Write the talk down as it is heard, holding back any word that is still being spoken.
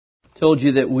told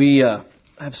you that we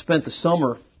have spent the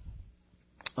summer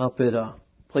up at a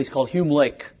place called Hume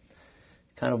Lake,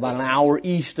 kind of about an hour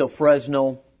east of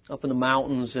Fresno, up in the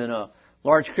mountains in a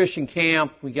large Christian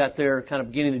camp. We got there kind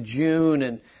of beginning of June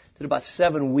and did about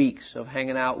 7 weeks of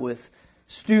hanging out with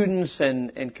students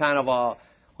and kind of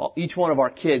each one of our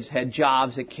kids had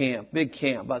jobs at camp, big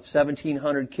camp, about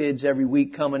 1,700 kids every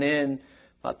week coming in,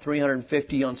 about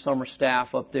 350 on summer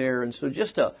staff up there. And so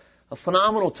just a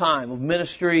phenomenal time of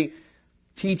ministry,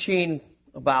 teaching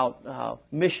about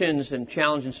missions and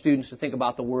challenging students to think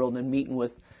about the world, and then meeting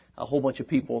with a whole bunch of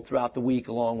people throughout the week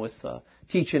along with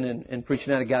teaching and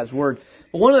preaching out of God's Word.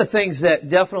 But one of the things that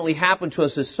definitely happened to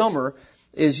us this summer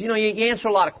is, you answer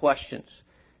a lot of questions.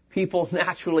 People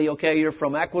naturally, okay, you're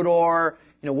from Ecuador,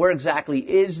 where exactly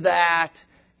is that?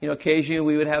 Occasionally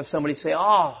we would have somebody say,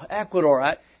 oh,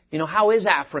 Ecuador, how is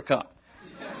Africa?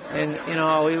 And,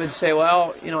 we would say,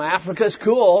 well, Africa's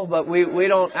cool, but we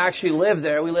don't actually live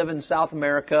there. We live in South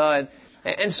America.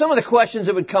 And some of the questions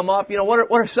that would come up, what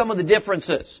are some of the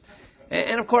differences?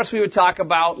 And of course we would talk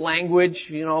about language.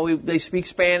 They speak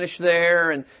Spanish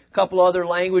there and a couple other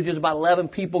languages, about 11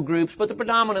 people groups, but the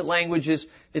predominant language is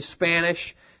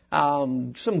Spanish.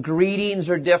 Some greetings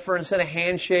are different. Instead of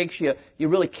handshakes, you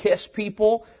really kiss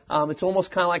people. It's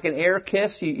almost kind of like an air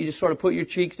kiss. You just sort of put your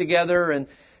cheeks together. And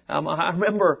I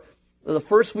remember the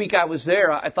first week I was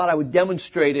there, I thought I would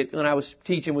demonstrate it when I was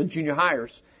teaching with junior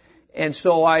hires. And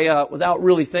so I, without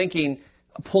really thinking,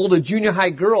 pulled a junior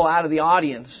high girl out of the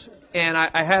audience. And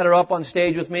I had her up on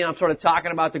stage with me, and I'm sort of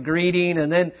talking about the greeting,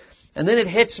 and then it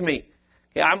hits me.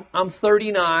 Okay, I'm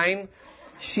 39.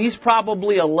 She's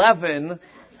probably 11.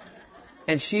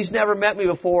 And she's never met me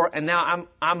before, and now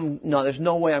no, there's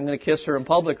no way I'm going to kiss her in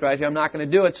public right here. I'm not going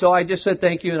to do it. So I just said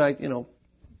thank you, and I,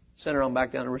 sent her on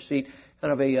back down to her seat.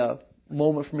 Kind of a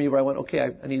moment for me where I went, okay,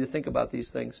 I need to think about these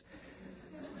things.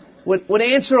 Would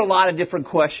answer a lot of different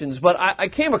questions, but I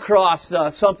came across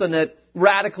something that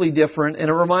radically different, and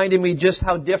it reminded me just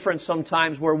how different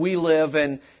sometimes where we live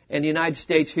and in the United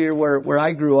States here where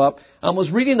I grew up. I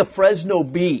was reading the Fresno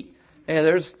Bee. And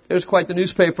there's quite the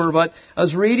newspaper, but I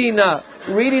was reading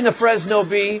the Fresno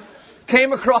Bee,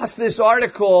 came across this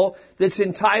article that's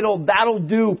entitled "That'll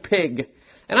Do, Pig."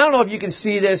 And I don't know if you can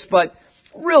see this, but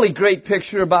really great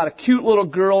picture about a cute little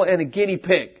girl and a guinea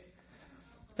pig.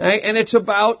 Okay? And it's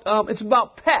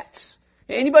about pets.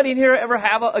 Anybody in here ever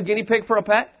have a guinea pig for a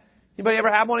pet? Anybody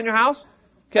ever have one in your house?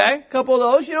 Okay, a couple of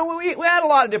those. We had a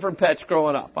lot of different pets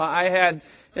growing up. I had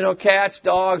cats,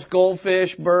 dogs,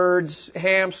 goldfish, birds,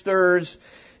 hamsters.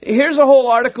 Here's a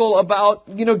whole article about,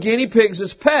 guinea pigs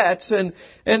as pets, and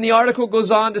the article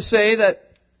goes on to say that,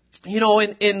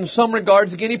 in some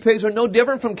regards, guinea pigs are no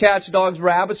different from cats, dogs,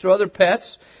 rabbits, or other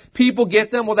pets. People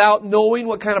get them without knowing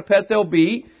what kind of pet they'll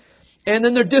be, and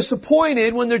then they're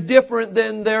disappointed when they're different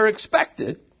than they're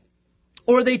expected.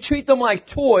 Or they treat them like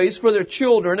toys for their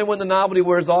children, and when the novelty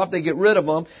wears off, they get rid of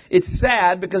them. It's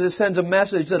sad because it sends a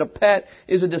message that a pet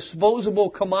is a disposable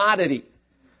commodity.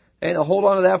 And I'll hold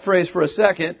on to that phrase for a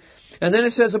second. And then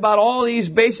it says about all these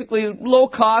basically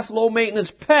low-cost,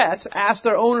 low-maintenance pets ask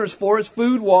their owners for is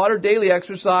food, water, daily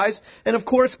exercise, and of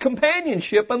course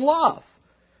companionship and love.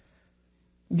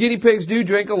 Guinea pigs do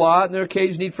drink a lot, and their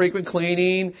cages need frequent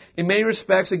cleaning. In many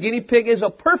respects, a guinea pig is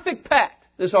a perfect pet,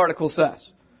 this article says.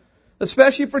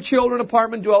 Especially for children,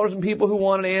 apartment dwellers, and people who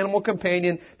want an animal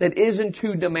companion that isn't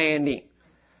too demanding.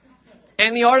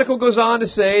 And the article goes on to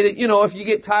say that, if you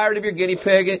get tired of your guinea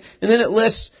pig, and then it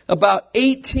lists about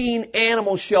 18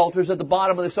 animal shelters at the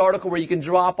bottom of this article where you can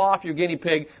drop off your guinea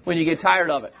pig when you get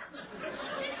tired of it.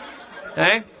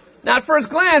 Okay? Now, at first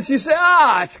glance, you say,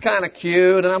 it's kind of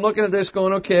cute, and I'm looking at this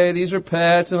going, okay, these are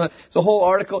pets, and it's a whole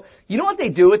article. You know what they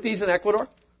do with these in Ecuador?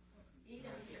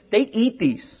 They eat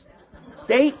these.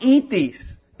 They eat these.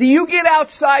 Do you get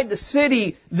outside the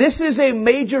city? This is a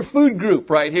major food group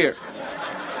right here.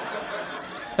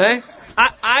 Okay?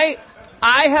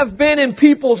 I have been in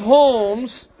people's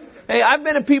homes. Hey, I've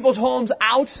been in people's homes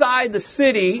outside the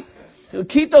city.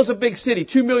 Quito's a big city,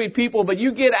 2 million people, but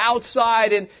you get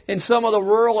outside in some of the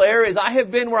rural areas. I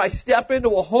have been where I step into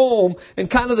a home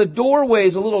and kind of the doorway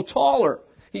is a little taller.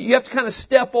 You have to kind of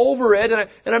step over it. And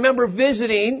I remember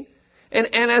visiting.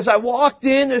 And as I walked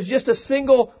in, there's just a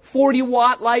single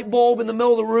 40-watt light bulb in the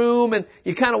middle of the room, and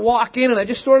you kind of walk in, and I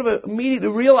just sort of immediately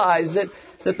realized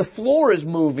that the floor is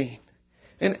moving.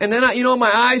 And then,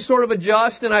 my eyes sort of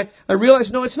adjust, and I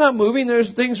realize, no, it's not moving.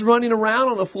 There's things running around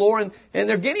on the floor, and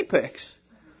they're guinea pigs.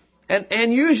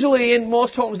 And usually in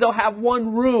most homes, they'll have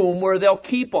one room where they'll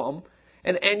keep them.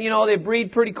 And they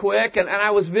breed pretty quick. And I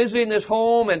was visiting this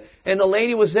home, and the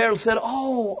lady was there and said,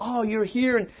 oh, you're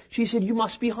here. And she said, you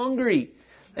must be hungry.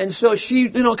 And so she,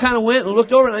 kind of went and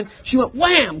looked over and she went,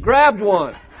 wham, grabbed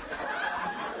one.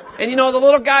 And the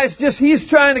little guy's he's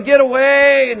trying to get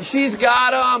away and she's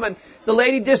got him and the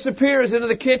lady disappears into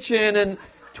the kitchen and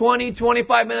 20,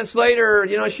 25 minutes later,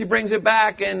 she brings it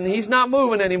back and he's not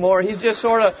moving anymore. He's just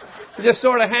sort of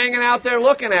hanging out there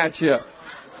looking at you.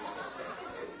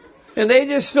 And they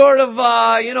just sort of,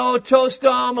 toast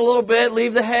them a little bit,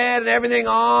 leave the head and everything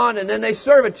on, and then they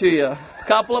serve it to you. A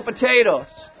couple of potatoes.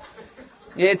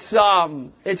 It's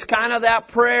kind of that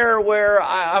prayer where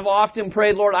I've often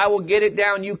prayed, Lord, I will get it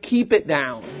down, you keep it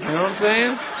down. You know what I'm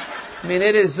saying? I mean,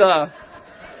 it is,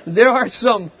 there are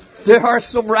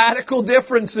some radical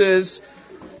differences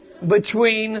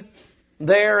between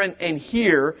there and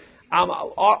here.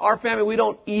 Our family, we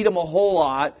don't eat them a whole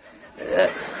lot.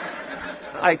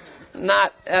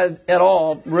 Not at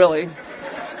all, really.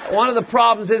 One of the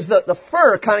problems is the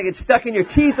fur kind of gets stuck in your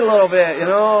teeth a little bit,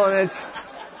 and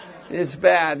it's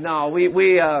bad. No,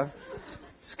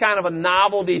 it's kind of a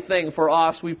novelty thing for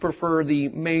us. We prefer the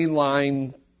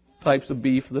mainline types of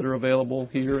beef that are available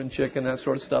here and chicken, that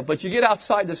sort of stuff. But you get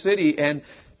outside the city and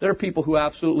there are people who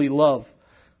absolutely love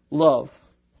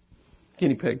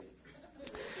guinea pig.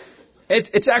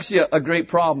 It's actually a great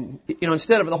problem.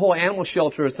 Instead of the whole animal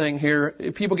shelter thing here,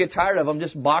 if people get tired of them,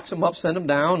 just box them up, send them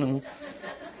down,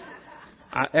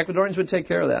 and Ecuadorians would take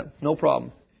care of that. No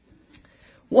problem.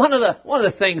 One of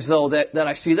the things, though, that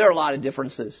I see, there are a lot of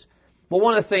differences. But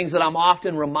one of the things that I'm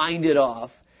often reminded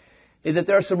of is that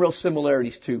there are some real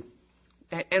similarities, too.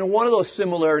 And one of those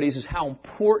similarities is how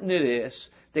important it is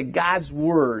that God's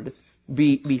Word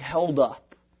be held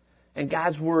up. And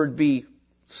God's Word be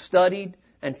studied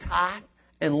and taught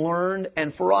and learned,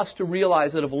 and for us to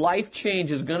realize that if life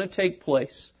change is going to take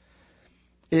place,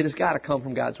 it has got to come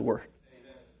from God's Word.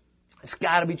 Amen. It's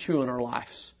got to be true in our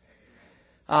lives.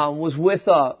 Was with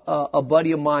a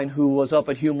buddy of mine who was up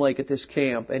at Hume Lake at this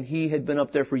camp, and he had been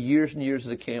up there for years and years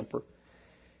as a camper.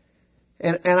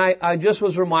 And I just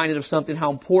was reminded of something, how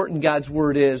important God's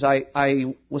Word is.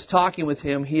 I was talking with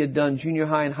him. He had done junior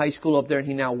high and high school up there, and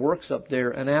he now works up there,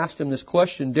 and asked him this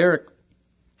question, Derek,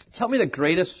 tell me the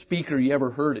greatest speaker you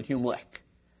ever heard at Hume Lake.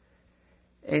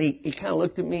 And he kind of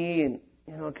looked at me and,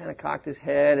 kind of cocked his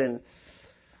head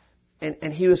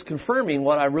and he was confirming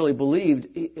what I really believed.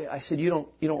 I said, you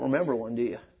don't remember one, do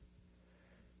you?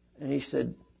 And he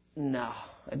said, no,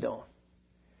 I don't.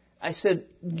 I said,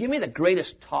 give me the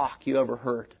greatest talk you ever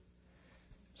heard.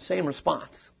 Same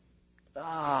response.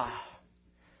 I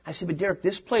said, but Derek,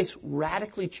 this place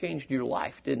radically changed your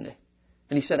life, didn't it?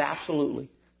 And he said, absolutely.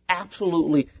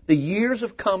 Absolutely. The years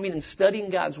of coming and studying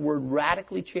God's Word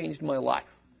radically changed my life.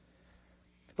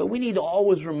 But we need to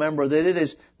always remember that it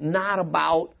is not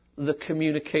about the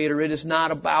communicator. It is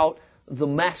not about the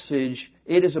message.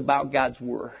 It is about God's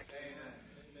Word.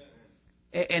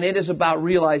 Amen. And it is about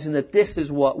realizing that this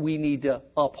is what we need to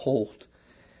uphold.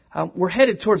 We're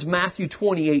headed towards Matthew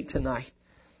 28 tonight.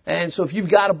 And so if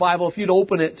you've got a Bible, if you'd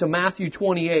open it to Matthew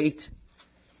 28.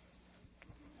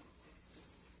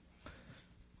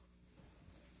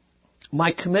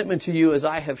 My commitment to you, as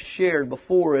I have shared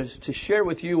before, is to share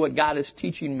with you what God is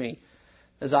teaching me.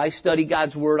 As I study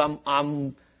God's Word,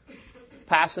 I'm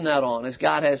passing that on. As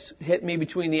God has hit me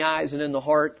between the eyes and in the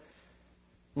heart,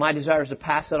 my desire is to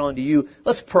pass that on to you.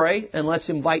 Let's pray and let's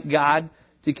invite God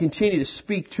to continue to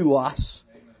speak to us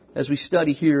as we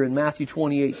study here in Matthew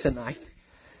 28 tonight.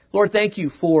 Lord, thank you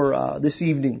for this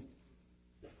evening.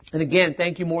 And again,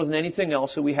 thank you more than anything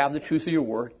else that we have the truth of your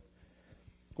Word.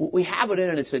 We have it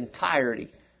in its entirety.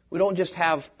 We don't just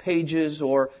have pages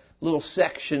or little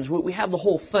sections. We have the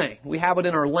whole thing. We have it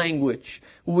in our language.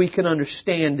 We can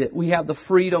understand it. We have the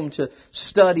freedom to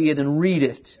study it and read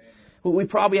it. We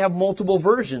probably have multiple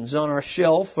versions on our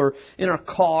shelf or in our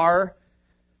car.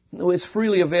 It's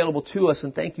freely available to us,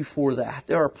 and thank you for that.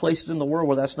 There are places in the world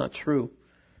where that's not true.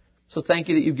 So thank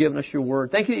you that you've given us your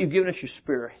Word. Thank you that you've given us your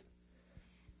Spirit.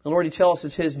 And Lord, you tell us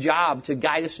it's His job to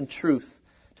guide us in truth,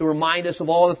 to remind us of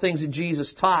all the things that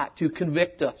Jesus taught, to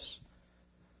convict us,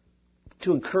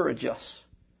 to encourage us.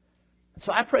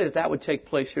 So I pray that that would take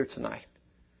place here tonight.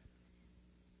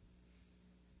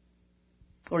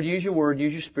 Lord, use your Word,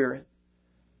 use your Spirit,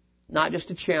 not just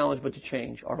to challenge, but to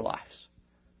change our lives.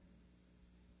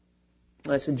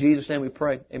 That's in Jesus' name we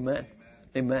pray. Amen.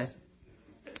 Amen.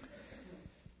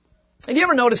 And you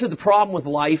ever notice that the problem with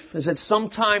life is that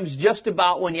sometimes just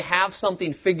about when you have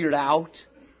something figured out,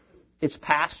 it's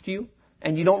past you,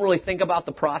 and you don't really think about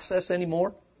the process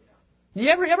anymore? You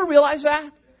ever realize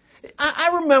that?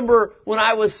 I remember when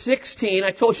I was 16,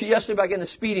 I told you yesterday about getting a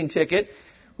speeding ticket,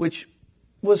 which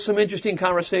was some interesting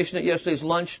conversation at yesterday's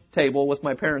lunch table with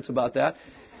my parents about that.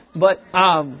 But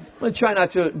I'm going to try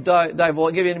not to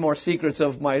divulge, give you any more secrets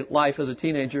of my life as a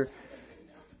teenager.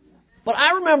 But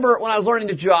I remember when I was learning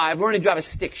to drive a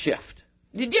stick shift.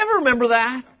 Did you ever remember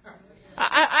that?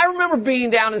 I remember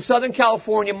being down in Southern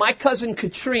California, my cousin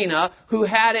Katrina, who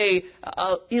had a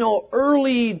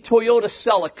early Toyota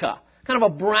Celica, kind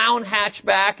of a brown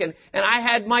hatchback, and I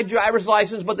had my driver's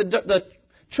license, but the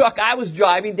truck I was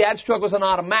driving, Dad's truck, was an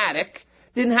automatic,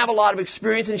 didn't have a lot of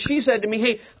experience, and she said to me,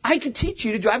 hey, I could teach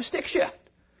you to drive a stick shift.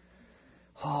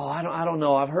 Oh, I don't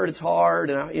know. I've heard it's hard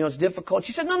and it's difficult.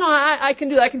 She said, no, I can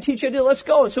do that. I can teach you to do it. Let's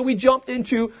go. And so we jumped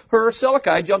into her Celica.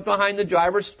 I jumped behind the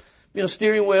driver's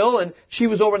steering wheel, and she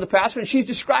was over in the passenger, and she's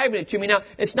describing it to me. Now,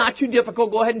 it's not too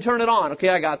difficult. Go ahead and turn it on. Okay,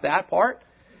 I got that part.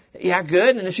 Yeah,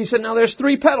 good. And then she said, now there's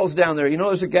 3 pedals down there.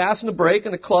 There's a gas and a brake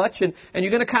and a clutch, and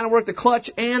you're going to kind of work the clutch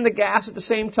and the gas at the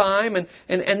same time, and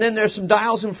then there's some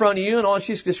dials in front of you, and all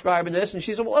she's describing this, and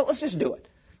she said, well, let's just do it.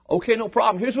 Okay, no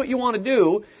problem. Here's what you want to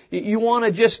do. You want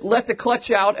to just let the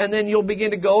clutch out, and then you'll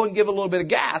begin to go and give a little bit of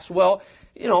gas. Well,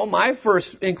 my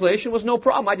first inclination was no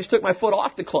problem. I just took my foot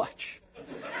off the clutch.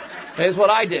 Here's what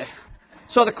I did.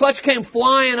 So the clutch came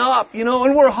flying up,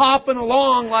 and we're hopping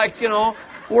along like,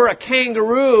 we're a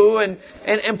kangaroo, and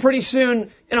pretty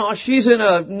soon, she's in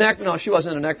a she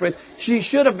wasn't in a neck brace. She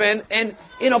should have been, and,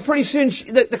 pretty soon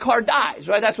the car dies,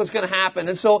 right? That's what's going to happen.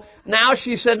 And so now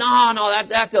she said, no,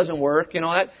 that doesn't work,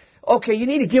 okay, you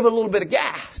need to give it a little bit of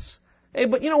gas. Hey,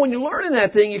 but when you're learning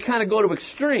that thing, you kind of go to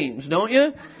extremes, don't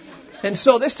you? And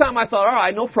so this time I thought, all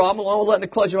right, no problem. Along with letting the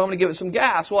clutch, I'm going to give it some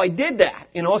gas. Well, I did that.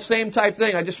 Same type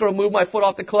thing. I just sort of moved my foot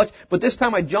off the clutch, but this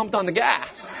time I jumped on the gas.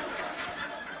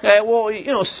 Okay, well,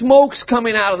 smoke's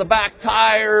coming out of the back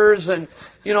tires, and,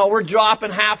 we're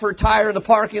dropping half her tire in the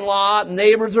parking lot, and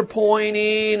neighbors are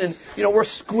pointing, and, we're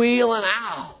squealing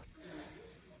out.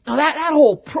 Now, that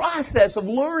whole process of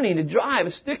learning to drive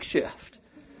a stick shift,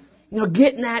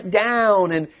 getting that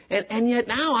down, and yet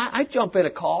now I jump in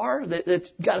a car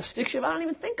that's got a stick shift. I don't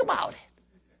even think about it.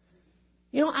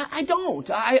 I don't.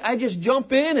 I just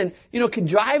jump in and, can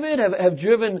drive it. Have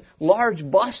driven large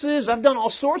buses. I've done all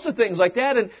sorts of things like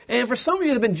that. And for some of you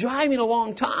that have been driving a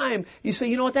long time, you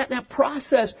say, that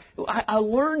process, I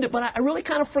learned it, but I really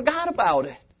kind of forgot about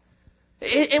it.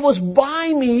 It was by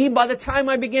me by the time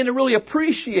I began to really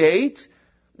appreciate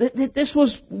that this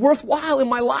was worthwhile in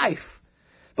my life.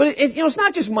 But it's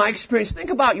not just my experience. Think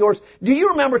about yours. Do you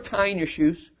remember tying your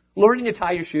shoes? Learning to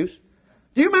tie your shoes?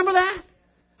 Do you remember that?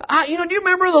 Do you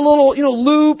remember the little,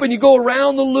 loop, and you go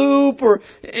around the loop, or,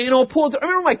 pull it? I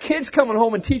remember my kids coming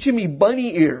home and teaching me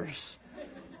bunny ears.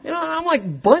 And I'm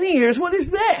like, bunny ears? What is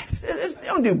this? You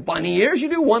don't do bunny ears. You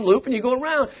do one loop and you go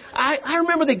around. I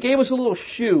remember they gave us a little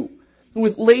shoe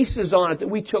with laces on it that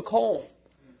we took home.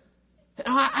 And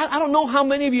I don't know how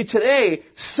many of you today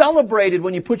celebrated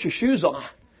when you put your shoes on.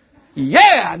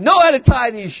 Yeah, know how to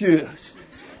tie these shoes.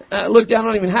 Look down, I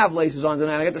don't even have laces on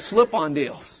tonight. I got the slip-on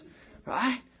deals.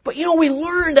 Right? But we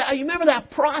learned, you remember that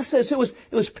process? It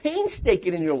was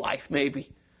painstaking in your life,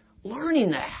 maybe.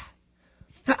 Learning that.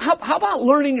 How about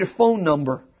learning your phone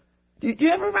number? Do you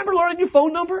ever remember learning your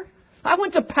phone number? I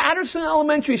went to Patterson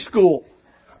Elementary School.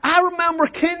 I remember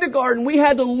kindergarten, we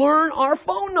had to learn our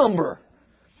phone number.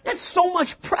 That's so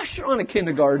much pressure on a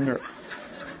kindergartner.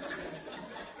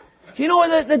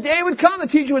 The day would come, the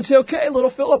teacher would say, okay,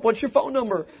 little Philip, what's your phone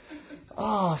number?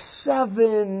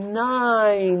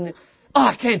 79.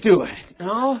 I can't do it.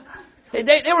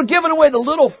 They were giving away the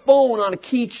little phone on a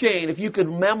keychain if you could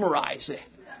memorize it.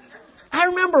 I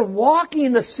remember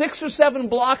walking the 6 or 7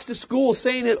 blocks to school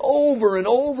saying it over and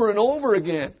over and over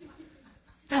again.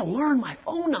 I gotta learn my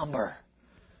phone number.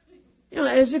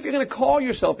 As if you're going to call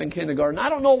yourself in kindergarten. I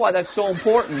don't know why that's so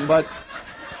important, but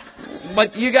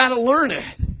you got to learn it.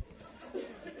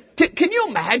 Can you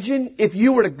imagine if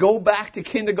you were to go back to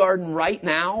kindergarten right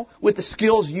now with the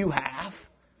skills you have?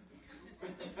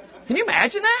 Can you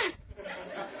imagine that?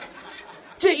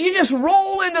 You just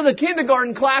roll into the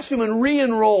kindergarten classroom and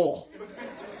re-enroll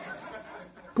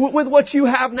with what you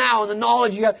have now and the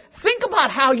knowledge you have. Think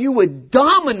about how you would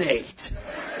dominate.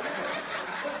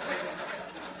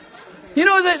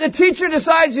 The teacher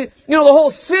decides, the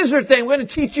whole scissor thing, we're going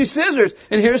to teach you scissors.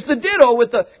 And here's the ditto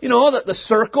with the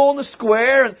circle and the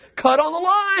square and cut on the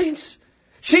lines.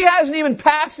 She hasn't even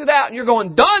passed it out and you're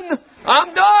going, done,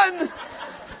 I'm done.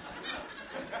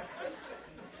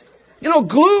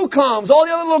 Glue comes. All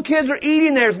the other little kids are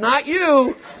eating theirs, not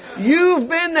you. You've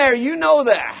been there, you know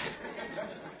that. ...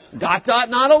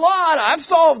 not a lot. I've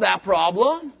solved that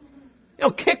problem.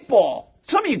 Kickball.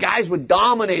 Some of you guys would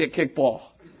dominate at kickball.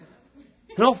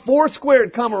 4 square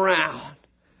would come around.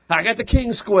 I got the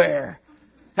king square.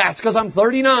 That's because I'm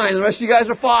 39 and the rest of you guys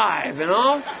are 5, you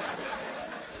know?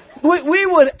 We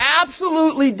would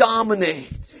absolutely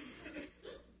dominate.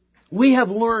 We have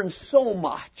learned so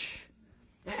much.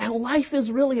 And life is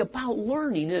really about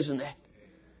learning, isn't it?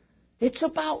 It's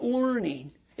about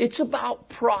learning. It's about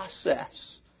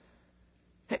process.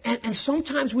 And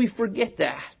sometimes we forget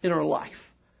that in our life.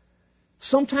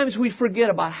 Sometimes we forget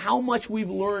about how much we've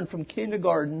learned from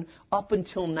kindergarten up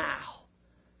until now.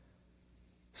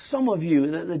 Some of you,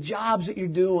 the jobs that you're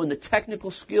doing, the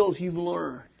technical skills you've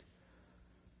learned.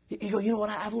 You go, you know what,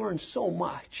 I've learned so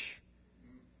much.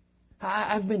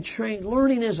 I've been trained.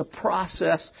 Learning is a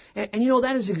process. And you know,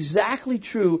 that is exactly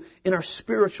true in our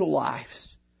spiritual lives.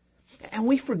 And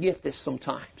we forget this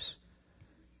sometimes.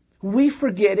 We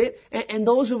forget it. And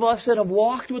those of us that have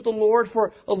walked with the Lord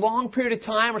for a long period of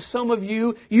time, or some of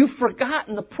you, you've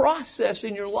forgotten the process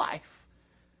in your life.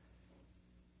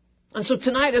 And so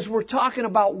tonight, as we're talking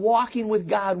about walking with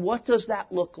God, what does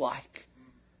that look like?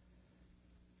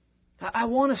 I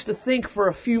want us to think for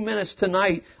a few minutes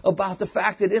tonight about the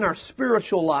fact that in our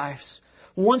spiritual lives,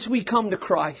 once we come to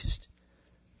Christ,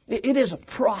 it is a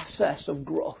process of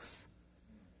growth.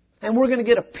 And we're going to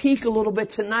get a peek a little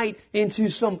bit tonight into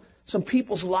some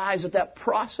people's lives that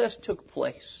process took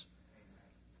place.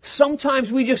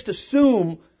 Sometimes we just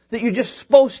assume that you're just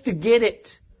supposed to get it.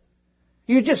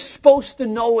 You're just supposed to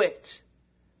know it.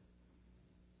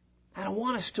 And I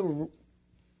want us to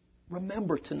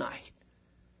remember tonight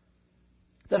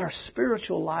that our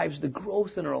spiritual lives, the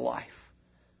growth in our life,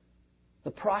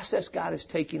 the process God is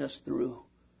taking us through,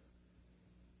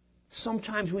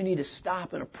 sometimes we need to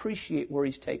stop and appreciate where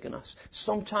He's taken us.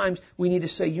 Sometimes we need to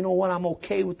say, you know what, I'm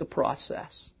okay with the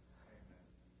process.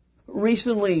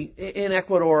 Recently in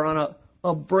Ecuador, on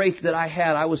a break that I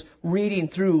had, I was reading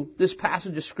through this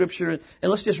passage of Scripture, and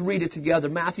let's just read it together.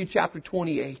 Matthew chapter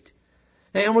 28.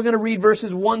 And we're going to read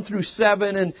verses 1 through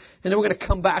 7, and then we're going to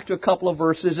come back to a couple of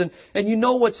verses. And you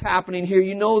know what's happening here.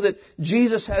 You know that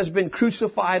Jesus has been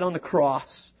crucified on the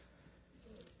cross.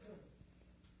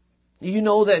 You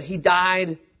know that He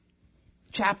died,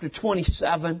 chapter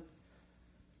 27.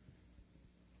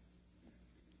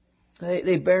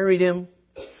 They buried Him.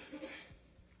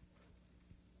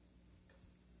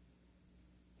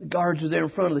 The guards are there in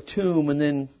front of the tomb, and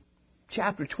then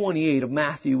chapter 28 of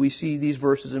Matthew, we see these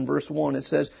verses in verse 1. It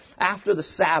says, after the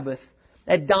Sabbath,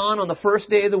 at dawn on the first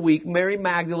day of the week, Mary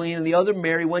Magdalene and the other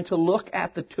Mary went to look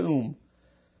at the tomb.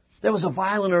 There was a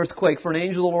violent earthquake, for an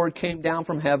angel of the Lord came down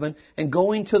from heaven, and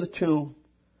going to the tomb,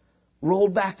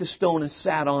 rolled back the stone and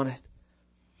sat on it.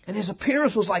 And His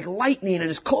appearance was like lightning, and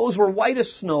His clothes were white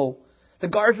as snow. The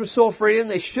guards were so afraid of Him,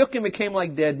 they shook and became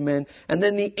like dead men. And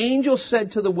then the angel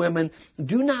said to the women,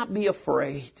 do not be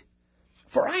afraid.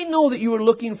 For I know that you are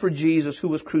looking for Jesus who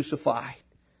was crucified.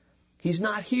 He's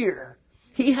not here.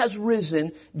 He has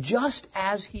risen just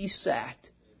as He said.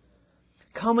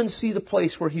 Come and see the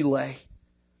place where He lay.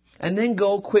 And then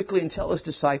go quickly and tell His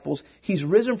disciples, He's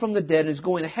risen from the dead and is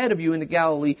going ahead of you into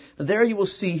Galilee. There you will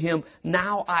see Him.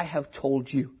 Now I have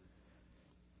told you.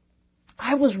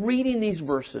 I was reading these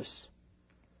verses,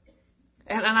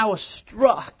 and I was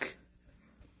struck.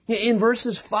 In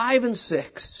verses 5 and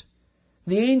 6,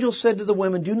 the angel said to the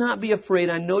women, do not be afraid.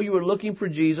 I know you are looking for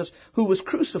Jesus who was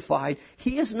crucified.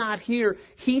 He is not here.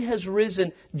 He has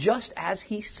risen just as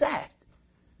He said.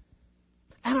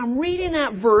 And I'm reading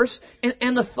that verse,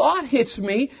 and the thought hits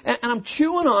me, and I'm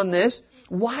chewing on this.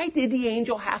 Why did the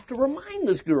angel have to remind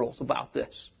these girls about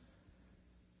this?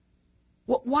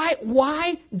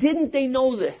 Why didn't they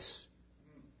know this?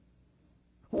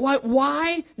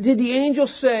 Why did the angel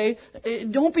say,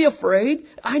 don't be afraid,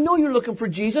 I know you're looking for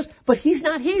Jesus, but He's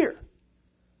not here?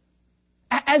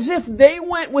 As if they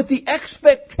went with the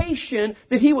expectation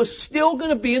that He was still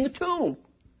going to be in the tomb.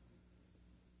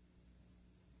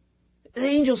 The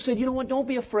angel said, you know what, don't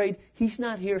be afraid, He's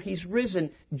not here, He's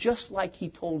risen, just like He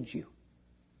told you.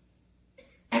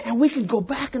 And we can go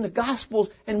back in the Gospels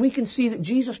and we can see that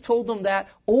Jesus told them that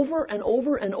over and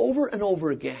over and over and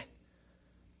over again.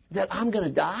 That I'm going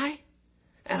to die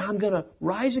and I'm going to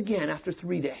rise again after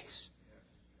 3 days.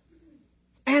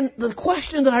 And the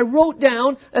question that I wrote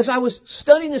down as I was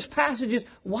studying this passage is,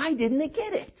 why didn't they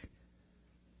get it?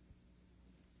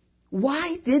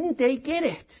 Why didn't they get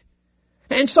it?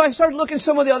 And so I started looking at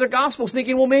some of the other Gospels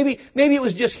thinking, well, maybe it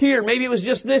was just here. Maybe it was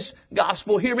just this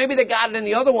Gospel here. Maybe they got it in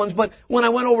the other ones. But when I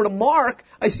went over to Mark,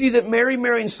 I see that Mary,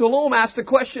 and Salome asked the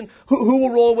question, who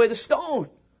will roll away the stone?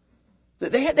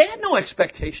 They had no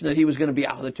expectation that He was going to be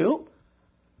out of the tomb.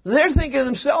 They're thinking to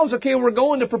themselves, okay, we're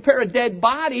going to prepare a dead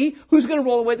body. Who's going to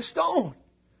roll away the stone?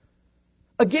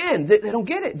 Again, they don't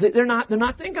get it. They're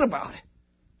not thinking about it.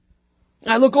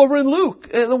 I look over in Luke,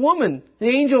 the woman, the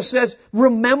angel says,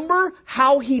 remember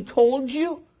how he told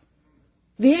you?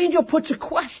 The angel puts a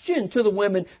question to the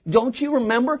women. Don't you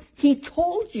remember? He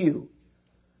told you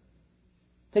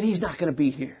that he's not going to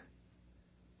be here.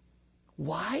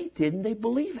 Why didn't they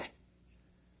believe it?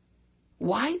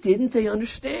 Why didn't they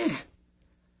understand?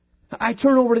 I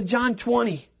turn over to John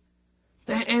 20.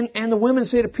 And the women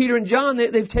say to Peter and John,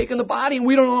 they've taken the body and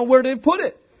we don't know where they put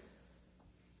it.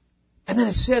 And then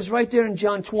it says right there in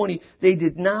John 20, they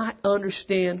did not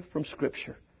understand from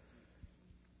Scripture.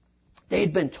 They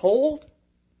had been told.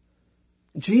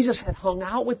 Jesus had hung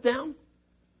out with them.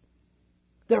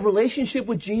 Their relationship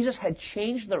with Jesus had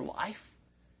changed their life.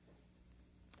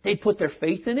 They put their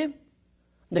faith in Him.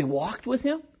 They walked with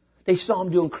Him. They saw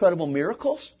Him do incredible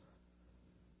miracles.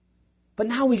 But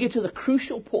now we get to the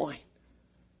crucial point.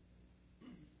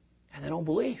 And they don't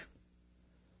believe.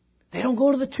 They don't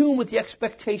go to the tomb with the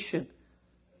expectation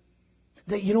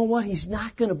that, you know what, He's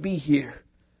not going to be here.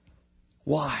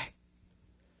 Why?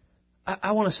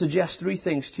 I want to suggest three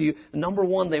things to you. Number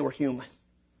one, they were human.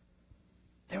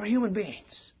 They were human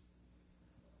beings.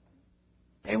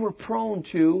 They were prone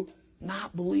to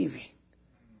not believing.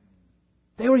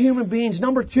 They were human beings.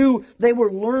 Number two, they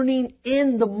were learning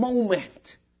in the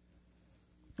moment.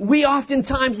 We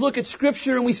oftentimes look at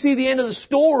Scripture and we see the end of the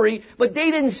story, but they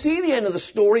didn't see the end of the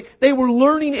story. They were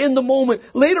learning in the moment.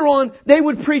 Later on, they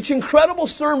would preach incredible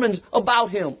sermons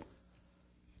about Him.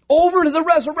 Over to the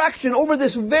resurrection, over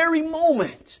this very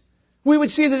moment. We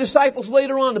would see the disciples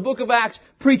later on in the book of Acts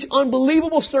preach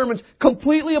unbelievable sermons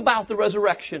completely about the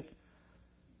resurrection.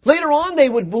 Later on, they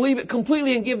would believe it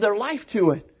completely and give their life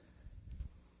to it.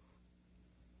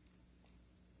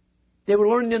 They were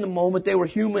learning in the moment. They were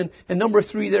human. And number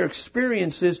three, their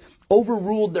experiences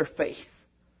overruled their faith.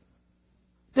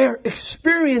 Their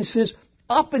experiences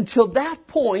up until that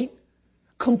point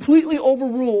completely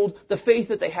overruled the faith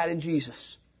that they had in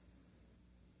Jesus.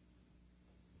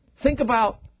 Think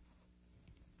about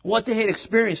what they had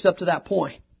experienced up to that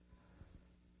point.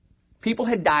 People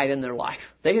had died in their life.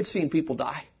 They had seen people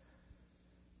die.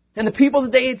 And the people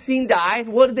that they had seen die,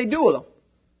 what did they do with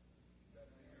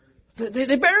them?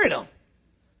 They buried them.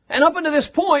 And up until this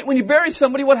point, when you bury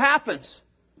somebody, what happens?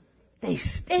 They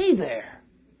stay there.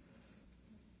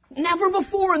 Never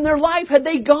before in their life had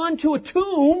they gone to a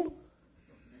tomb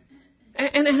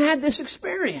and had this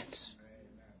experience.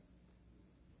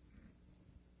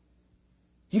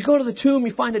 You go to the tomb,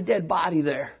 you find a dead body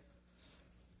there.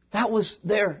 That was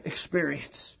their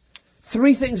experience.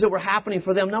 Three things that were happening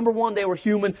for them. Number one, they were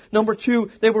human. Number two,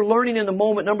 they were learning in the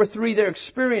moment. Number three, their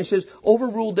experiences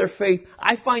overruled their faith.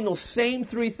 I find those same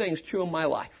three things true in my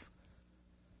life.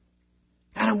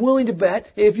 And I'm willing to bet,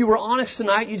 if you were honest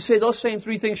tonight, you'd say those same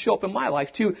three things show up in my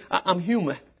life too. I'm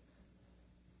human.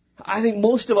 I think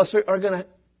most of us are going to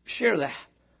share that.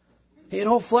 You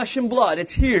know, flesh and blood,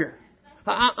 it's here.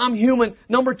 I'm human.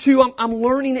 Number two, I'm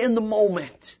learning in the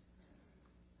moment.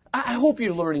 I hope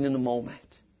you're learning in the moment.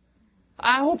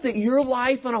 I hope that your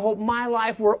life and I hope my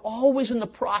life, we're always in the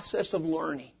process of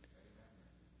learning.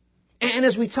 And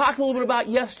as we talked a little bit about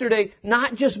yesterday,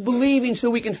 not just believing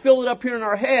so we can fill it up here in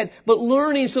our head, but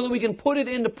learning so that we can put it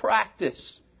into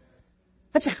practice.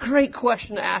 That's a great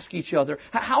question to ask each other.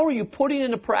 How are you putting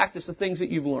into practice the things that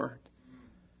you've learned?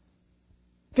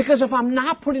 Because if I'm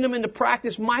not putting them into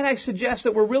practice, might I suggest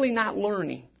that we're really not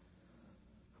learning?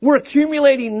 We're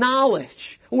accumulating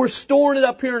knowledge. We're storing it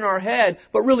up here in our head,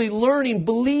 but really learning,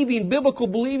 believing, biblical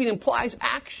believing implies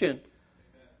action.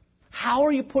 How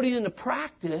are you putting into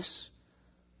practice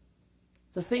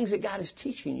the things that God is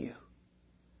teaching you?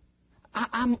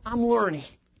 I'm learning.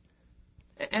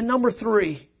 And number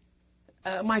three,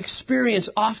 my experience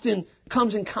often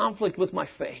comes in conflict with my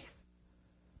faith.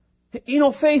 You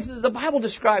know, faith, the Bible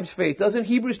describes faith, doesn't it?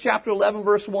 Hebrews chapter 11,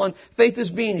 verse 1, faith is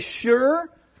being sure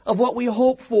of what we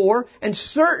hope for and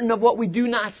certain of what we do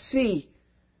not see.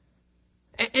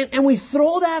 And we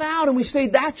throw that out and we say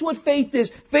that's what faith is.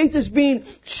 Faith is being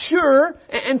sure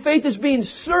and faith is being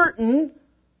certain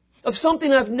of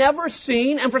something I've never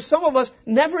seen and for some of us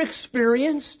never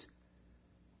experienced.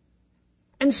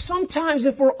 And sometimes,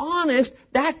 if we're honest,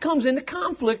 that comes into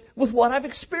conflict with what I've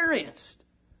experienced.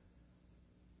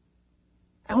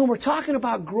 And when we're talking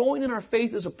about growing in our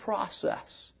faith as a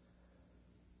process,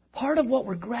 part of what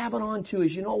we're grabbing onto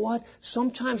is, you know what?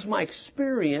 Sometimes my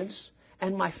experience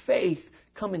and my faith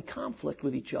come in conflict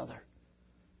with each other.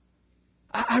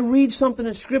 I read something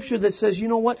in Scripture that says, you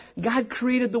know what? God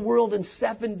created the world in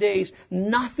 7 days.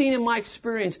 Nothing in my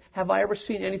experience have I ever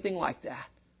seen anything like that.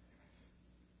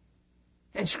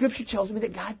 And Scripture tells me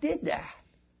that God did that.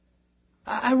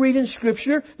 I read in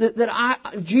Scripture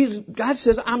God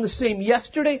says, I'm the same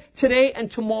yesterday, today,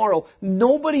 and tomorrow.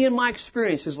 Nobody in my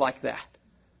experience is like that.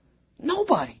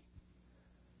 Nobody.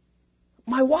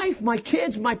 My wife, my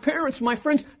kids, my parents, my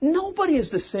friends, nobody is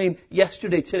the same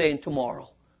yesterday, today, and tomorrow.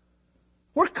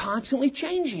 We're constantly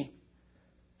changing.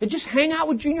 And just hang out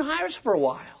with junior hires for a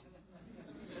while.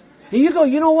 And you go,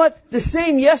 you know what? The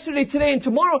same yesterday, today, and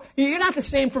tomorrow, you're not the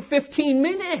same for 15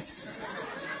 minutes.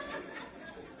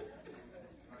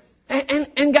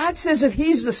 And God says that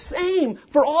He's the same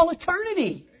for all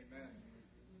eternity. Amen.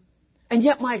 And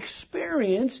yet my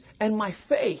experience and my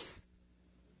faith.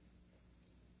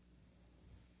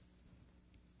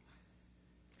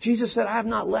 Jesus said, I have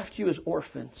not left you as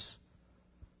orphans.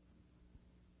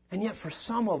 And yet for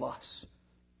some of us,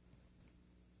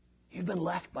 you've been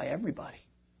left by everybody.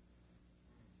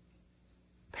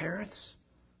 Parents,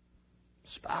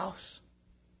 spouse,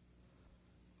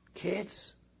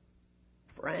 kids,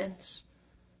 friends.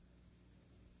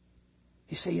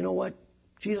 You say, you know what?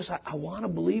 Jesus, I want to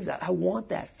believe that. I want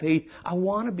that faith. I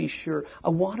want to be sure. I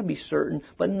want to be certain.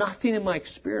 But nothing in my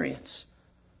experience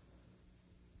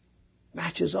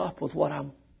matches up with what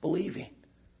I'm believing.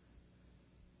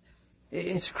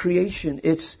 It's creation.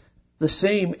 It's the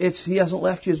same. He hasn't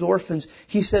left you as orphans.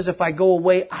 He says, if I go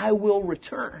away, I will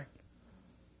return.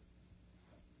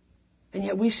 And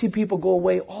yet we see people go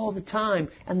away all the time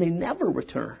and they never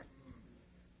return.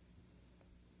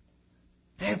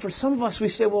 And for some of us, we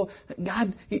say, well,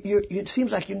 God, it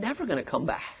seems like you're never going to come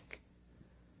back.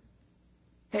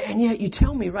 And yet you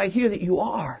tell me right here that you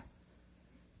are.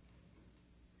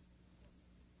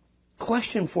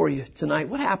 Question for you tonight.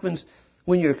 What happens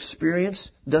when your experience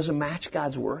doesn't match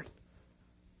God's Word?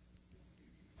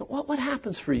 What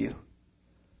happens for you?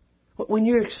 When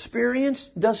your experience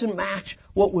doesn't match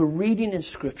what we're reading in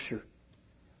Scripture?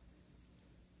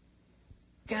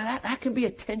 That can be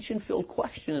a tension-filled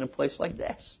question in a place like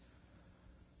this.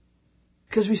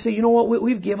 Because we say, you know what,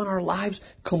 we've given our lives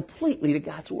completely to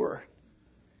God's Word.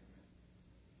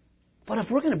 But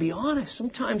if we're going to be honest,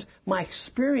 sometimes my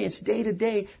experience day to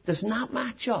day does not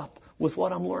match up with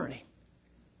what I'm learning.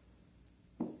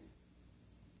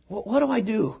 What do I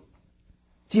do?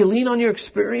 Do you lean on your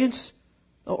experience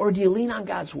or do you lean on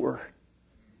God's Word?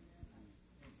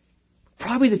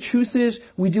 Probably the truth is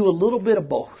we do a little bit of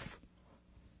both.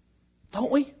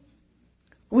 Don't we?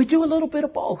 We do a little bit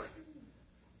of both.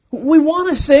 We want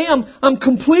to say, I'm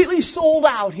completely sold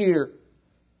out here.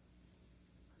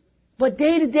 But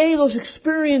day to day, those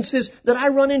experiences that I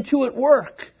run into at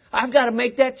work, I've got to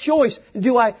make that choice.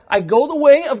 Do I go the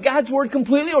way of God's Word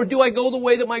completely, or do I go the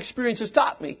way that my experience has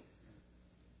taught me?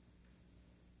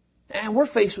 And we're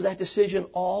faced with that decision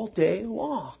all day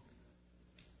long.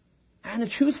 And the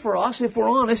truth for us, if we're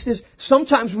honest, is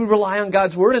sometimes we rely on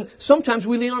God's Word and sometimes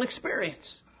we lean on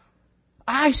experience.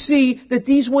 I see that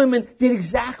these women did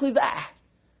exactly that.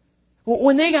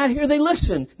 When they got here, they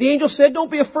listened. The angel said,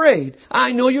 don't be afraid.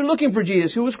 I know you're looking for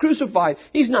Jesus who was crucified.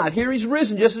 He's not here. He's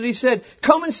risen, just as He said.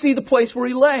 Come and see the place where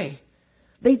He lay.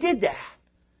 They did that.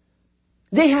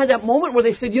 They had that moment where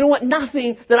they said, you know what?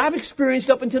 Nothing that I've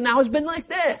experienced up until now has been like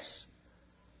this.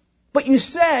 But you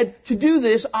said to do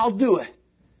this, I'll do it.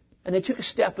 And they took a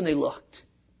step and they looked.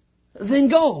 Then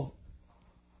go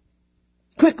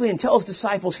quickly and tell His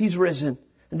disciples He's risen.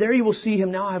 And there you will see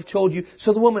Him. Now I have told you.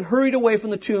 So the woman hurried away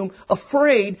from the tomb,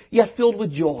 afraid yet filled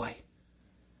with joy.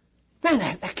 Man,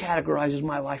 that categorizes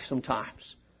my life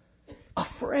sometimes.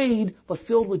 Afraid but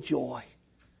filled with joy.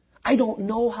 I don't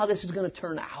know how this is going to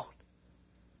turn out.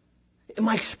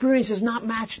 My experience is not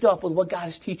matched up with what God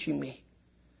is teaching me.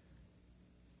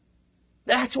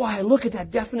 That's why I look at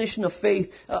that definition of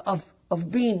faith,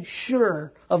 of being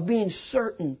sure, of being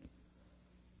certain,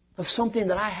 of something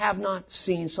that I have not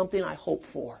seen, something I hope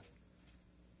for.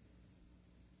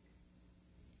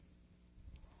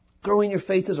 Growing your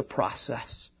faith is a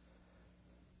process.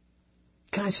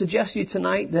 Can I suggest to you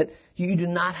tonight that you do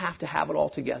not have to have it all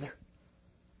together?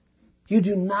 You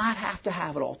do not have to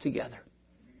have it all together.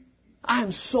 I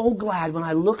am so glad when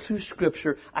I look through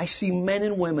Scripture, I see men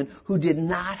and women who did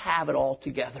not have it all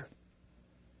together.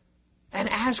 And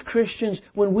as Christians,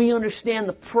 when we understand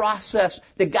the process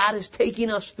that God is taking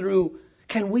us through,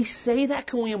 can we say that?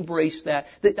 Can we embrace that?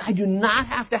 That I do not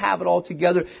have to have it all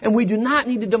together, and we do not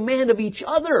need to demand of each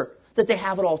other that they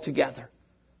have it all together.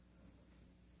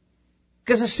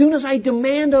 Because as soon as I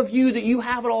demand of you that you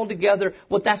have it all together,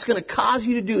 what that's going to cause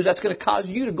you to do is that's going to cause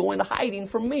you to go into hiding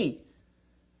from me.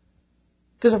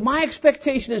 Because if my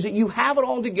expectation is that you have it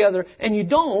all together and you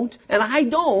don't, and I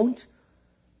don't,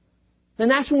 then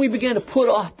that's when we begin to put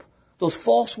up those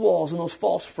false walls and those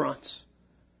false fronts.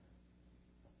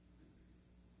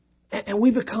 And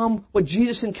we become what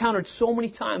Jesus encountered so many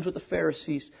times with the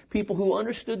Pharisees. People who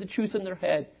understood the truth in their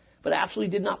head, but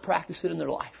absolutely did not practice it in their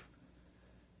life.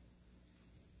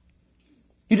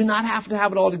 You do not have to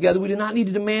have it all together. We do not need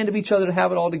to demand of each other to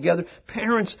have it all together.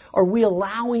 Parents, are we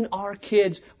allowing our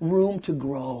kids room to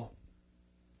grow?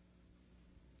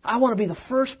 I want to be the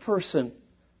first person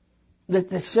that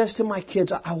says to my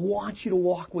kids, I want you to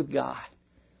walk with God.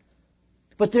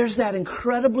 But there's that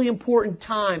incredibly important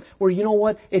time where, you know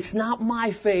what, it's not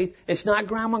my faith, it's not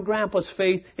Grandma and Grandpa's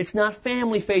faith, it's not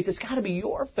family faith, it's got to be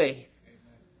your faith.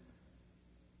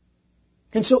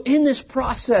 And so in this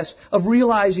process of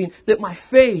realizing that my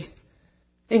faith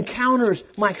encounters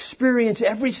my experience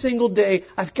every single day,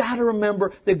 I've got to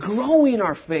remember that growing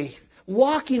our faith,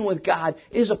 walking with God,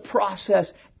 is a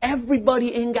process.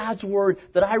 Everybody in God's Word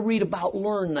that I read about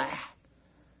learned that.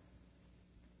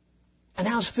 And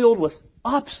now it's filled with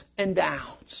ups and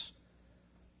downs.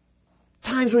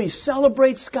 Times where you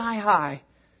celebrate sky high,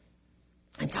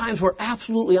 and times where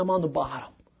absolutely I'm on the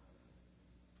bottom.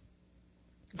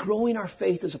 Growing our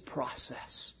faith is a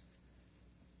process.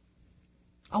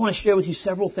 I want to share with you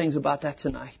several things about that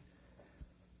tonight.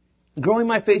 Growing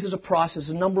my faith is a process.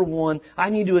 And number one, I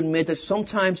need to admit that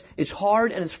sometimes it's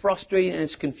hard and it's frustrating and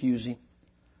it's confusing.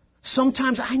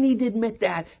 Sometimes I need to admit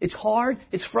that. It's hard,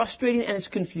 it's frustrating, and it's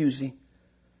confusing.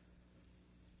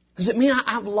 Does it mean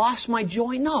I've lost my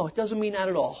joy? No, it doesn't mean that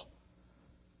at all.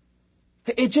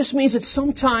 It just means that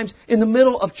sometimes in the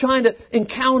middle of trying to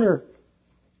encounter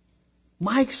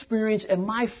my experience and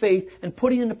my faith and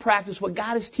putting into practice what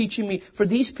God is teaching me for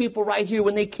these people right here,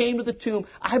 when they came to the tomb,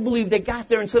 I believe they got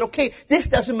there and said, okay, this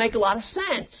doesn't make a lot of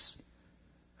sense.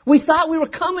 We thought we were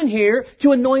coming here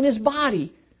to anoint His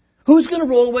body. Who's going to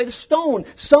roll away the stone?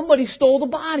 Somebody stole the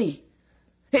body.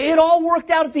 It all worked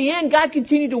out at the end. God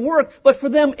continued to work. But for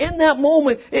them in that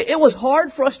moment, it was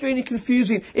hard, frustrating, and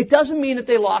confusing. It doesn't mean that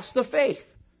they lost their faith.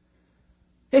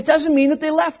 It doesn't mean that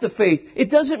they left the faith. It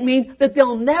doesn't mean that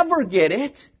they'll never get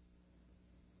it.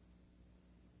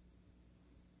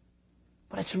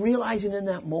 But it's realizing in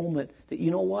that moment that, you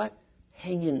know what?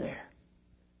 Hang in there.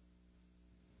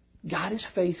 God is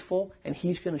faithful, and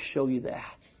He's going to show you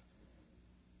that.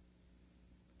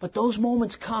 But those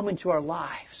moments come into our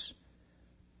lives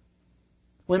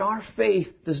when our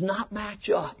faith does not match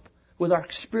up with our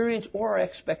experience or our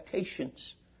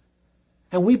expectations.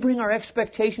 And we bring our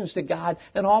expectations to God,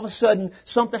 and all of a sudden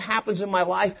something happens in my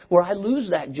life where I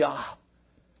lose that job.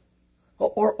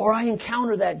 Or I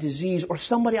encounter that disease, or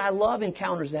somebody I love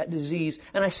encounters that disease.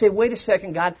 And I say, wait a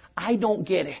second, God, I don't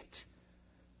get it.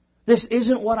 This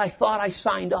isn't what I thought I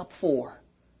signed up for.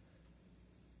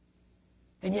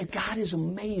 And yet God is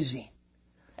amazing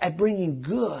at bringing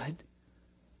good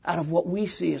out of what we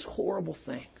see as horrible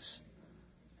things.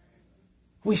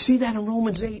 We see that in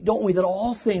Romans 8, don't we? That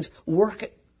all things work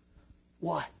at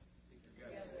what?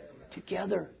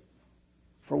 Together.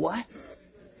 For what?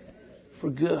 For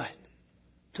good.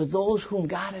 To those whom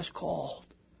God has called.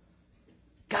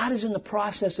 God is in the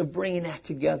process of bringing that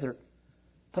together.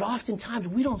 But oftentimes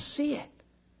we don't see it.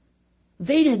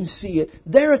 They didn't see it.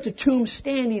 They're at the tomb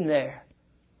standing there,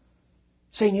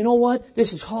 saying, you know what?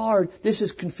 This is hard. This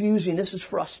is confusing. This is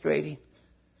frustrating.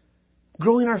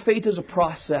 Growing our faith is a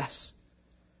process.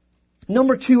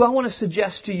 Number two, I want to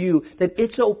suggest to you that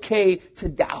it's okay to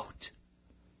doubt.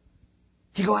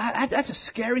 You go, that's a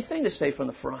scary thing to say from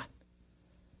the front.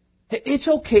 It's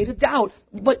okay to doubt.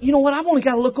 But you know what? I've only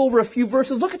got to look over a few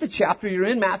verses. Look at the chapter you're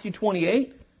in, Matthew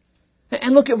 28.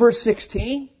 And look at verse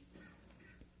 16.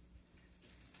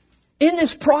 In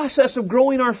this process of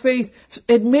growing our faith,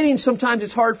 admitting sometimes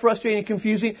it's hard, frustrating, and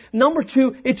confusing. Number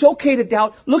two, it's okay to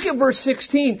doubt. Look at verse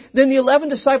 16. Then the 11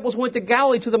 disciples went to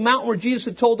Galilee, to the mountain where Jesus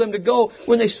had told them to go.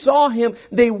 When they saw Him,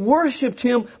 they worshipped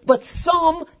Him, but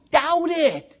some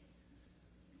doubted.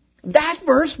 That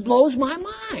verse blows my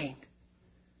mind.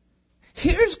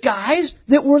 Here's guys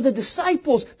that were the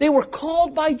disciples. They were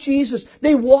called by Jesus.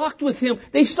 They walked with Him.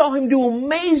 They saw Him do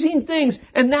amazing things.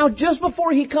 And now just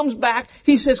before He comes back,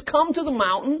 He says, come to the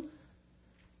mountain.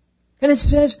 And it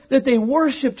says that they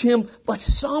worshipped Him, but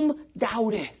some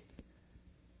doubted.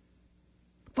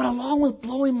 But along with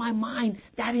blowing my mind,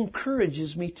 that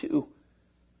encourages me too.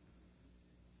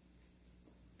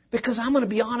 Because I'm going to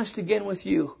be honest again with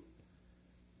you.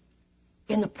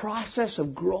 In the process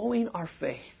of growing our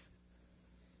faith,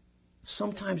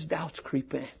 sometimes doubts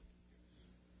creep in.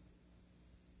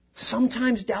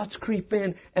 Sometimes doubts creep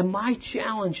in. And my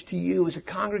challenge to you as a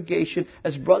congregation,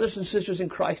 as brothers and sisters in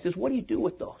Christ, is what do you do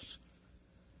with those?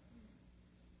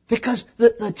 Because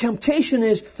the temptation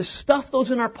is to stuff those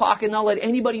in our pocket and not let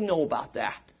anybody know about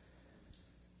that.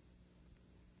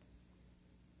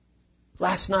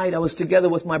 Last night I was together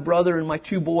with my brother and my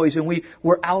two boys, and we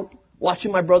were out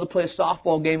watching my brother play a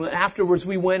softball game. And afterwards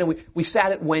we went and we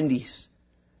sat at Wendy's.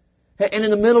 And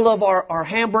in the middle of our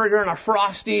hamburger and our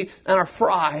Frosty and our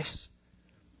fries.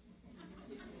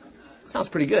 Sounds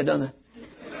pretty good, doesn't it?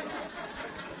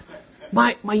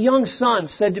 My young son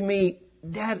said to me,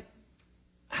 Dad,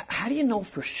 how do you know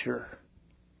for sure?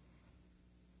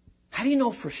 How do you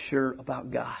know for sure about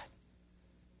God?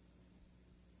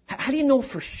 How do you know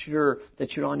for sure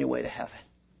that you're on your way to heaven?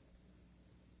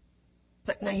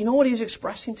 Now, you know what he was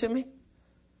expressing to me?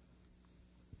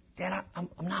 Dad, I'm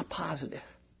not positive.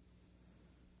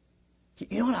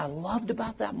 You know what I loved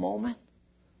about that moment?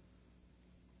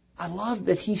 I loved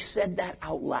that he said that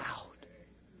out loud.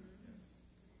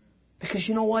 Because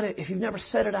you know what? If you've never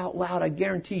said it out loud, I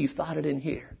guarantee you thought it in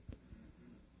here.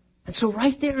 And so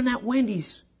right there in that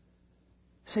Wendy's,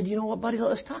 I said, you know what, buddy,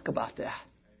 let's talk about that.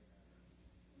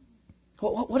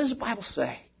 What does the Bible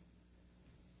say?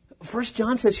 1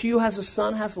 John says, he who has the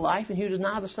Son has life, and he who does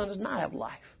not have the Son does not have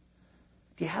life.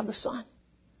 Do you have the Son?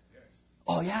 Yes.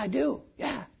 Oh, yeah, I do.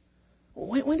 Yeah.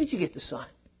 Well, when did you get the Son?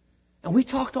 And we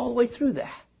talked all the way through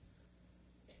that.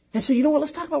 And so, you know what?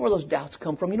 Let's talk about where those doubts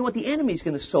come from. You know what? The enemy's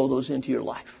going to sow those into your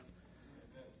life.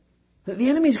 The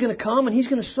enemy's going to come and he's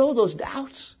going to sow those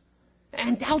doubts.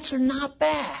 And doubts are not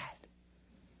bad.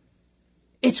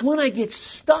 It's when I get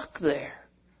stuck there.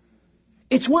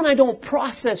 It's when I don't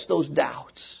process those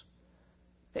doubts.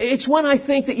 It's when I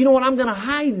think that, you know what, I'm going to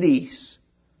hide these.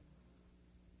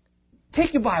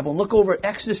 Take your Bible and look over at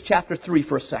Exodus chapter 3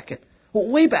 for a second. Well,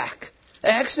 way back.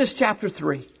 Exodus chapter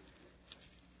 3.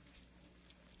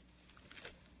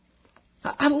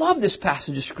 I love this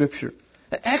passage of Scripture.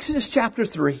 Exodus chapter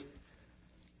 3.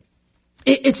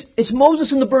 It's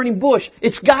Moses in the burning bush.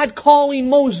 It's God calling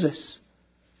Moses.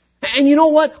 And you know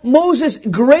what? Moses,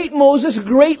 great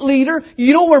leader.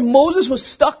 You know where Moses was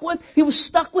stuck with? He was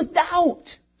stuck with doubt.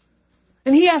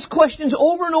 And he asked questions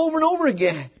over and over and over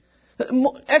again.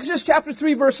 Exodus chapter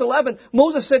 3 verse 11,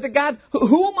 Moses said to God,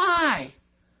 who am I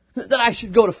that I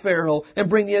should go to Pharaoh and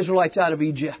bring the Israelites out of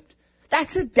Egypt?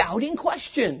 That's a doubting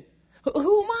question.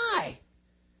 Who am I?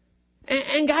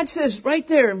 And God says right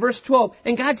there in verse 12,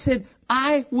 and God said,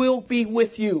 I will be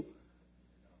with you.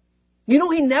 You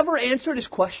know, he never answered his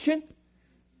question.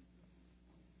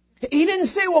 He didn't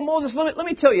say, well, Moses, let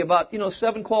me tell you about,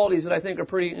 7 qualities that I think are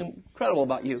pretty incredible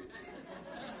about you.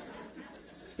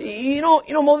 You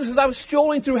know, Moses, as I was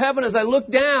strolling through heaven, as I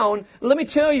looked down, let me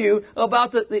tell you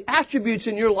about the attributes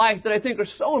in your life that I think are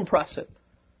so impressive.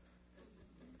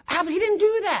 He didn't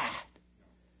do that.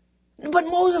 But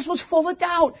Moses was full of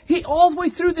doubt. All the way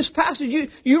through this passage,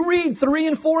 you read 3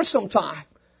 and 4 sometime.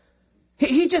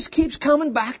 He just keeps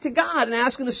coming back to God and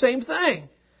asking the same thing.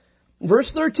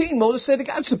 Verse 13, Moses said to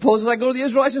God, suppose I go to the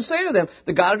Israelites and say to them,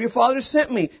 the God of your fathers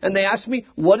sent me, and they asked me,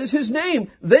 what is his name?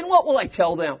 Then what will I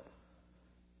tell them?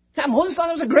 Yeah, Moses thought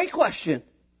that was a great question.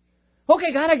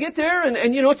 Okay, God, I get there and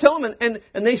tell them,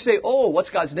 and they say, oh, what's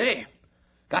God's name?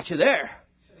 Got you there.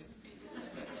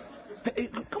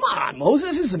 Come on,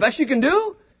 Moses, this is the best you can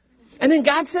do? And then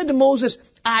God said to Moses,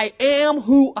 I am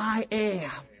who I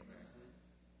am.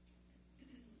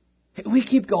 We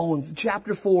keep going.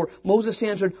 Chapter 4, Moses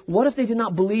answered, what if they did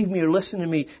not believe me or listen to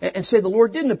me and say the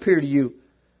Lord didn't appear to you?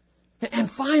 And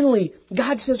finally,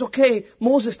 God says, okay,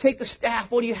 Moses, take the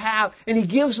staff. What do you have? And he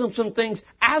gives them some things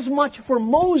as much for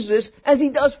Moses as he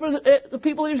does for the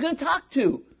people he was going to talk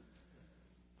to.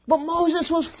 But Moses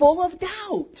was full of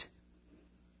doubt.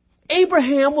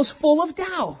 Abraham was full of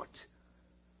doubt.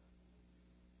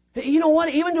 You know what?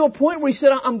 Even to a point where he said,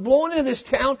 I'm blowing into this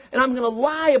town and I'm going to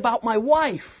lie about my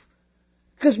wife.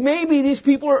 Because maybe these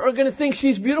people are going to think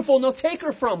she's beautiful and they'll take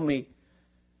her from me.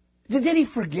 Did he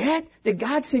forget that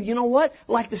God said, you know what?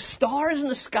 Like the stars in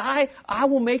the sky, I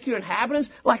will make your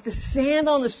inhabitants. Like the sand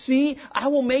on the sea, I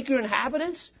will make your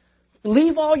inhabitants.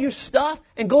 Leave all your stuff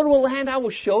and go to a land I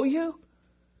will show you.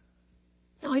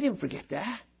 No, he didn't forget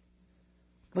that.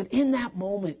 But in that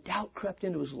moment, doubt crept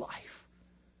into his life.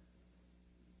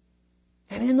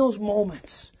 And in those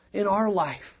moments in our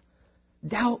life,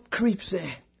 doubt creeps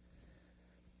in.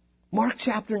 Mark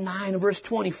chapter 9 verse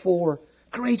 24.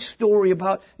 Great story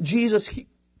about Jesus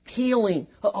healing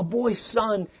a boy's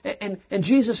son. And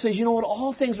Jesus says, you know what?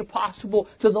 All things are possible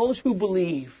to those who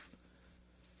believe.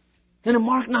 And in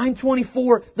Mark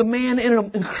 9:24, the man in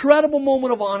an incredible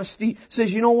moment of honesty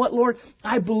says, you know what, Lord?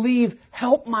 I believe.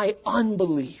 Help my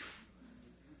unbelief.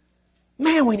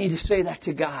 Man, we need to say that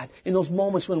to God in those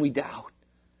moments when we doubt.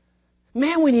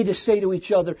 Man, we need to say to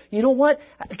each other, you know what?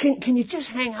 Can you just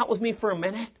hang out with me for a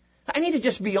minute? I need to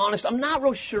just be honest. I'm not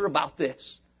real sure about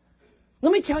this.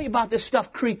 Let me tell you about this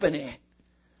stuff creeping in.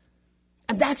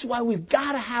 And that's why we've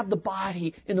got to have the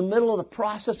body in the middle of the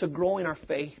process of growing our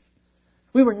faith.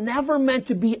 We were never meant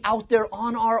to be out there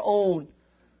on our own,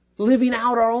 living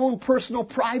out our own personal,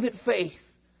 private faith.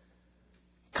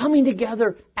 Coming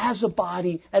together as a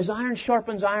body, as iron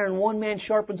sharpens iron, one man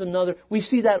sharpens another. We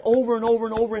see that over and over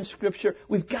and over in Scripture.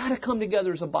 We've got to come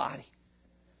together as a body.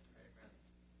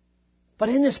 But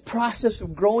in this process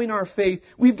of growing our faith,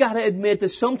 we've got to admit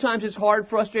that sometimes it's hard,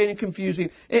 frustrating, and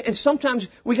confusing. And sometimes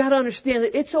we've got to understand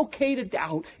that it's okay to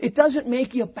doubt. It doesn't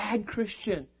make you a bad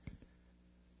Christian.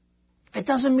 It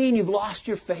doesn't mean you've lost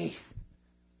your faith.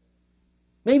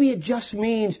 Maybe it just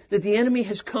means that the enemy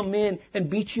has come in and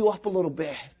beat you up a little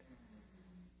bit.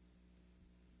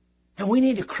 And we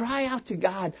need to cry out to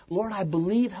God, Lord, I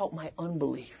believe, help my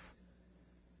unbelief.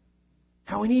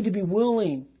 And we need to be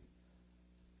willing,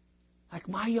 like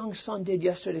my young son did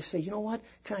yesterday, to say, you know what,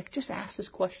 can I just ask this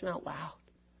question out loud?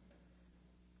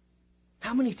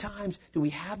 How many times do we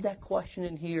have that question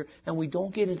in here and we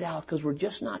don't get it out because we're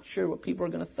just not sure what people are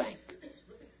going to think?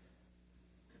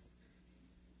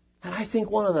 And I think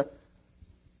one of the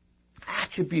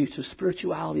attributes of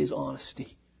spirituality is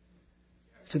honesty.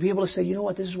 To be able to say, you know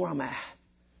what, this is where I'm at.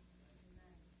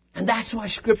 And that's why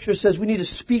Scripture says we need to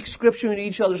speak Scripture into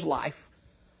each other's life.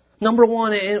 Number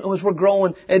one, as we're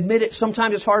growing, admit it.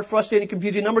 Sometimes it's hard, frustrating,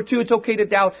 confusing. Number two, it's okay to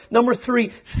doubt. Number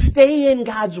three, stay in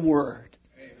God's Word.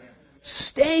 Amen.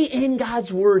 Stay in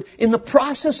God's Word. In the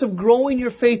process of growing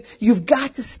your faith, you've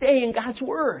got to stay in God's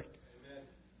Word.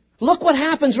 Look what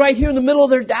happens right here in the middle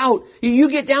of their doubt. You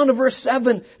get down to verse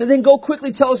 7 and then go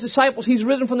quickly tell his disciples He's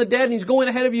risen from the dead and He's going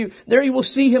ahead of you. There you will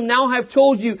see Him. Now I have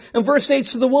told you. And verse 8,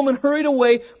 so the woman hurried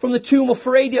away from the tomb,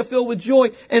 afraid yet filled with joy,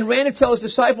 and ran to tell His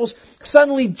disciples.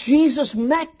 Suddenly Jesus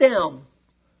met them.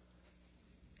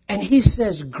 And He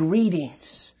says,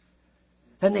 greetings.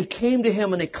 And they came to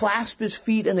Him and they clasped His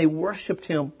feet and they worshiped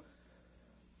Him.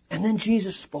 And then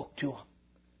Jesus spoke to them.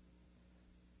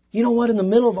 You know what? In the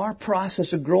middle of our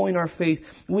process of growing our faith,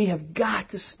 we have got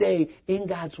to stay in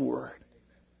God's Word.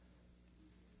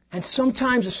 And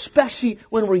sometimes, especially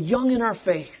when we're young in our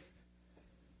faith,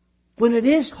 when it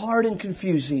is hard and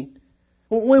confusing,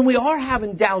 when we are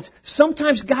having doubts,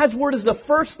 sometimes God's Word is the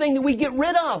first thing that we get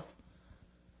rid of.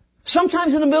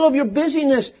 Sometimes in the middle of your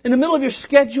busyness, in the middle of your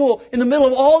schedule, in the middle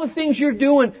of all the things you're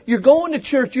doing, you're going to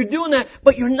church, you're doing that,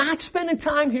 but you're not spending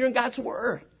time here in God's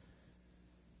Word.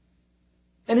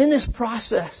 And in this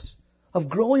process of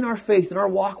growing our faith and our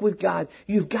walk with God,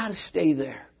 you've got to stay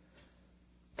there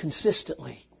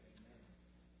consistently.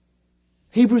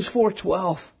 Hebrews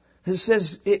 4:12, it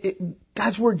says,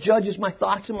 God's Word judges my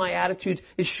thoughts and my attitudes.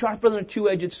 It's sharper than a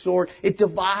two-edged sword. It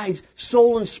divides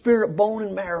soul and spirit, bone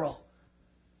and marrow.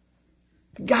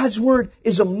 God's Word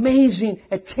is amazing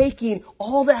at taking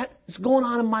all that that's going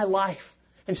on in my life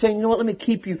and saying, you know what, let me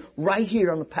keep you right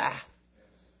here on the path.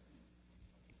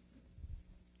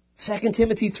 2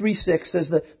 Timothy 3:6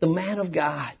 says the man of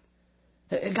God.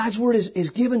 God's Word is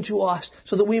given to us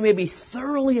so that we may be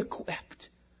thoroughly equipped.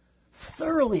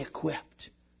 Thoroughly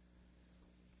equipped.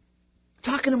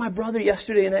 Talking to my brother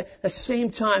yesterday, and at the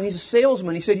same time, he's a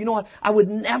salesman. He said, you know what, I would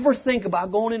never think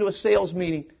about going into a sales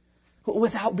meeting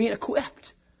without being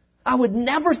equipped. I would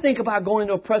never think about going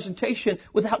into a presentation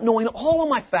without knowing all of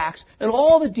my facts and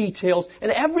all the details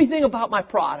and everything about my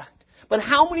product. But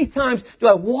how many times do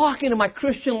I walk into my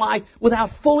Christian life without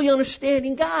fully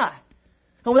understanding God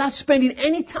and without spending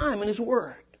any time in His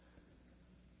Word?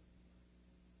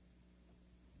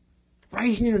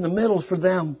 Right here in the middle for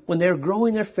them, when they're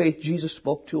growing their faith, Jesus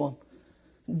spoke to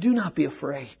them. Do not be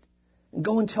afraid.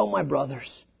 Go and tell my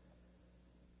brothers.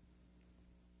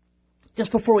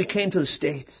 Just before we came to the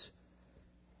States,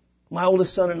 my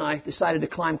oldest son and I decided to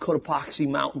climb Cotopaxi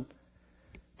Mountain.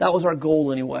 That was our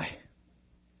goal anyway.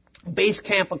 Base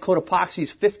camp on Cotopaxi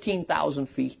is 15,000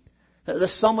 feet. The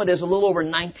summit is a little over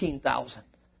 19,000.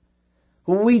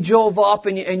 When we drove up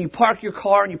and you park your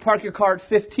car at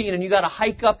 15 and you got to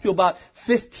hike up to about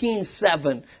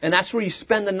 15.7, and that's where you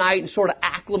spend the night and sort of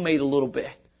acclimate a little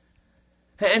bit.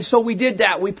 And so we did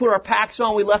that. We put our packs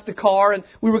on, we left the car, and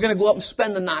we were going to go up and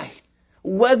spend the night.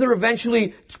 Weather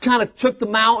eventually kind of took the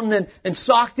mountain and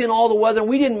socked in all the weather, and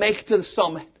we didn't make it to the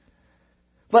summit.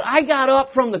 But I got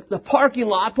up from the parking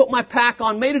lot, put my pack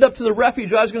on, made it up to the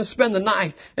refuge where I was going to spend the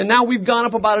night. And now we've gone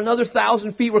up about another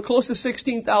 1,000 feet. We're close to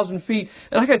 16,000 feet.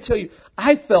 And I got to tell you,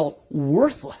 I felt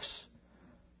worthless.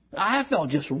 I felt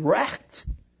just wrecked.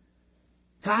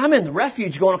 I'm in the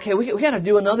refuge going, okay, we got to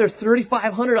do another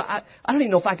 3,500. I don't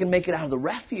even know if I can make it out of the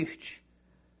refuge.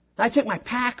 And I took my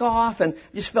pack off and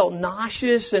just felt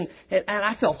nauseous and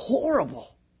I felt horrible.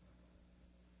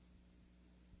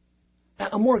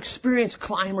 a more experienced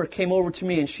climber came over to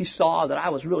me and she saw that I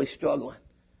was really struggling.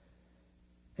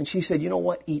 And she said, you know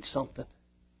what? Eat something.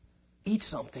 Eat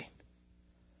something.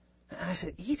 And I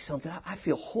said, eat something? I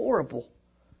feel horrible.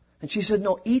 And she said,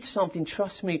 no, eat something.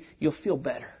 Trust me, you'll feel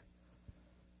better.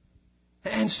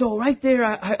 And so right there,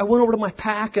 I went over to my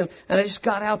pack and I just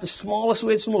got out the smallest.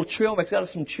 We had some little trail mix, got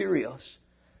some Cheerios.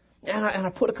 And I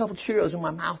put a couple Cheerios in my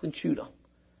mouth and chewed them.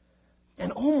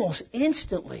 And almost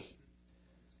instantly,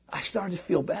 I started to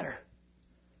feel better.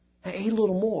 I ate a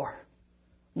little more.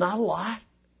 Not a lot,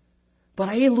 but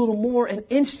I ate a little more, and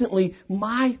instantly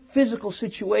my physical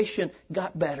situation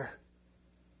got better.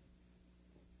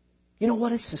 You know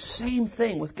what? It's the same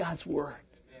thing with God's Word.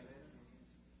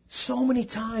 So many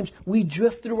times we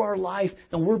drift through our life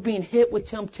and we're being hit with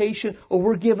temptation, or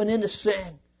we're giving in to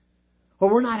sin, or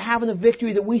we're not having the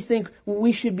victory that we think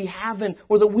we should be having,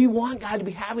 or that we want God to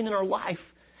be having in our life.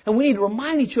 And we need to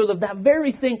remind each other of that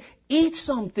very thing. Eat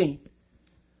something.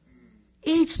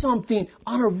 Eat something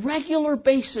on a regular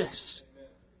basis.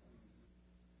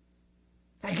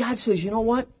 And God says, you know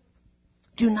what?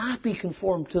 Do not be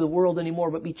conformed to the world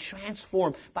anymore, but be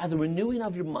transformed by the renewing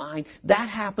of your mind. That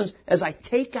happens as I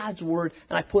take God's Word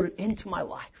and I put it into my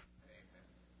life.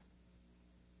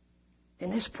 In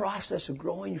this process of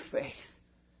growing your faith,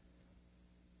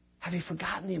 have you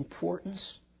forgotten the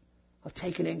importance of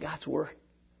taking in God's Word?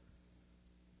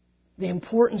 The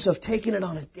importance of taking it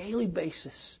on a daily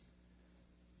basis.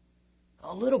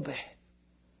 A little bit.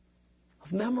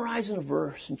 Of memorizing a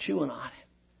verse and chewing on it.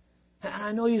 And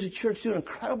I know you as a church do an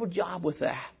incredible job with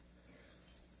that.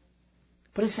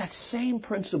 But it's that same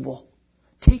principle.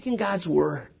 Taking God's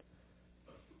Word.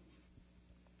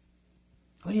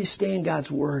 We need to stay in God's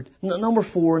Word. Number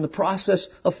 4, in the process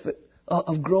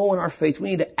of growing our faith,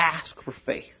 we need to ask for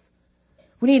faith.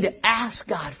 We need to ask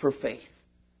God for faith.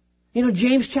 You know,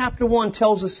 James chapter 1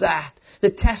 tells us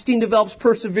that testing develops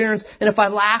perseverance, and if I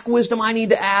lack wisdom, I need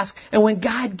to ask. And when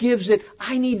God gives it,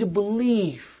 I need to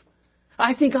believe.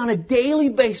 I think on a daily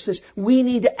basis, we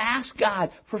need to ask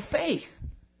God for faith.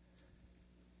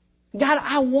 God,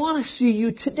 I want to see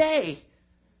you today.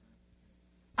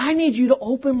 I need you to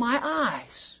open my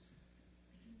eyes.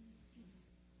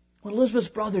 When Elizabeth's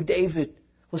brother David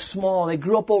was small, they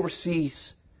grew up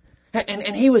overseas,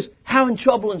 and he was having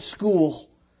trouble in school.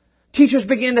 Teachers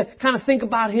began to kind of think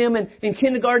about him in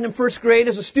kindergarten and first grade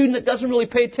as a student that doesn't really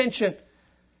pay attention.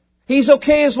 He's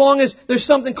okay as long as there's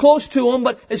something close to him,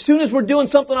 but as soon as we're doing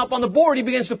something up on the board, he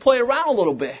begins to play around a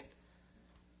little bit.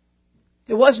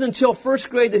 It wasn't until first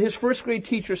grade that his first grade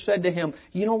teacher said to him,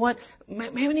 you know what,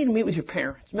 maybe we need to meet with your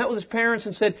parents. Met with his parents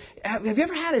and said, have you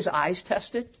ever had his eyes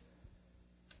tested?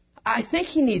 I think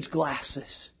he needs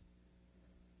glasses.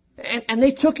 And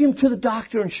they took him to the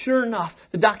doctor, and sure enough,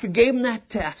 the doctor gave him that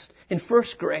test in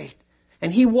first grade.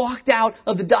 And he walked out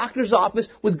of the doctor's office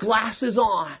with glasses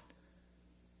on.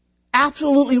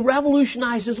 Absolutely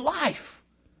revolutionized his life.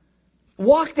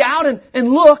 Walked out and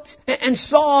looked and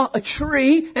saw a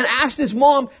tree and asked his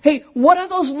mom, hey, what are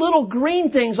those little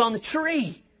green things on the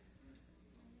tree?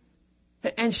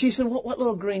 And she said, what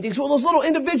little green things? Well, those little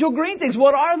individual green things,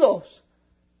 what are those?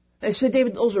 They said,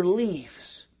 David, those are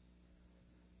leaves.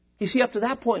 You see, up to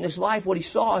that point in his life, what he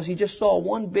saw is he just saw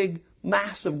one big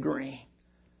mass of green.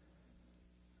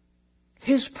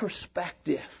 His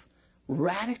perspective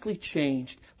radically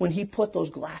changed when he put those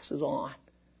glasses on.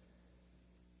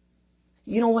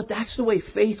 You know what? That's the way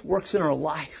faith works in our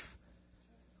life.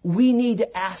 We need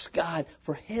to ask God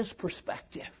for His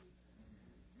perspective.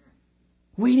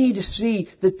 We need to see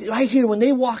that right here, when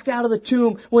they walked out of the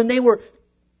tomb, when they were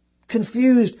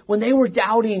confused, when they were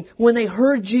doubting, when they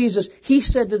heard Jesus, He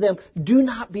said to them, do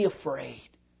not be afraid.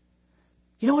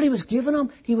 You know what He was giving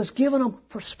them? He was giving them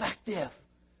perspective.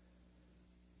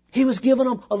 He was giving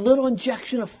them a little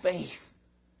injection of faith.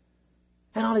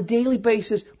 And on a daily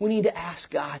basis, we need to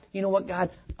ask God, you know what,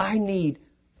 God, I need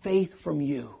faith from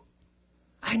you.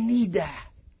 I need that.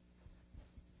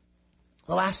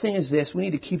 The last thing is this. We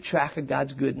need to keep track of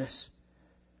God's goodness.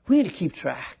 We need to keep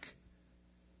track.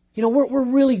 You know, we're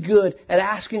really good at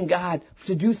asking God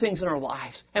to do things in our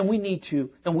lives. And we need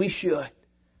to, and we should.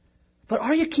 But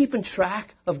are you keeping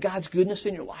track of God's goodness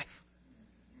in your life?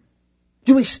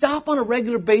 Do we stop on a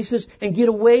regular basis and get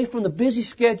away from the busy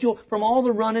schedule, from all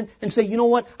the running, and say, you know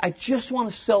what, I just want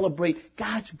to celebrate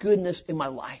God's goodness in my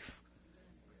life.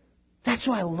 That's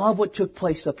why I love what took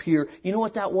place up here. You know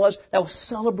what that was? That was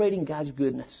celebrating God's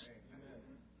goodness.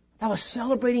 That was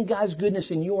celebrating God's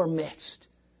goodness in your midst.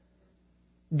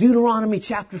 Deuteronomy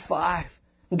chapter 5.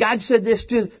 God said this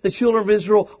to the children of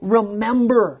Israel,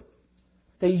 remember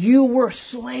that you were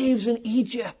slaves in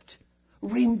Egypt.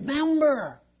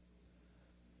 Remember.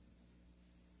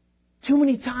 Too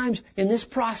many times in this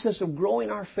process of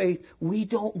growing our faith, we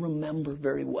don't remember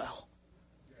very well.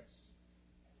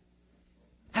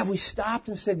 Have we stopped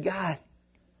and said, God,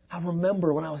 I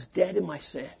remember when I was dead in my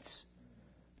sins,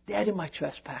 dead in my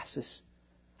trespasses.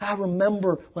 I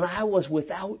remember when I was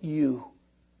without you.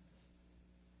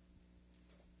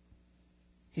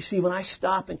 You see, when I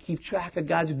stop and keep track of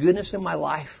God's goodness in my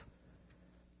life,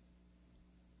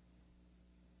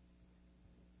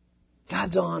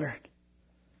 God's honored.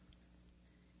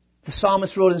 The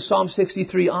psalmist wrote in Psalm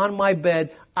 63, on my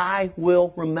bed, I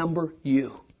will remember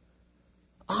you.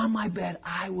 On my bed,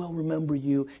 I will remember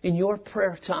you. In your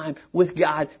prayer time with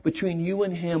God, between you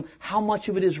and Him, how much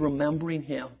of it is remembering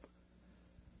Him?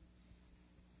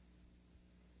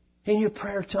 In your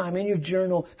prayer time, in your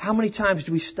journal, how many times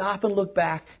do we stop and look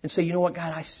back and say, you know what,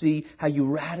 God, I see how you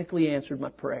radically answered my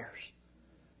prayers.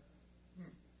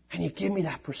 And you give me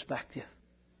that perspective.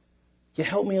 You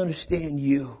help me understand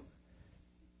you.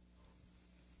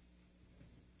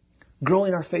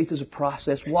 Growing our faith is a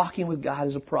process. Walking with God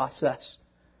is a process.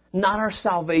 Not our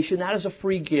salvation. That is a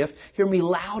free gift. Hear me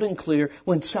loud and clear.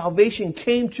 When salvation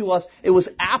came to us, it was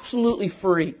absolutely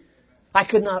free. I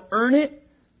could not earn it.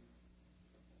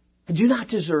 I do not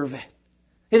deserve it.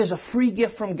 It is a free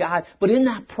gift from God. But in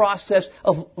that process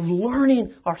of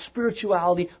learning our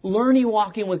spirituality, learning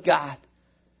walking with God,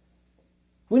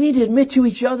 we need to admit to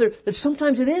each other that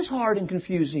sometimes it is hard and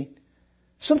confusing.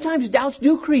 Sometimes doubts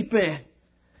do creep in.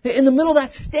 In the middle of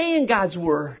that, stay in God's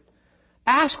Word.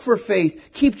 Ask for faith.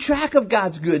 Keep track of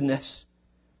God's goodness.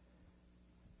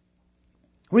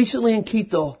 Recently in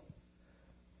Quito,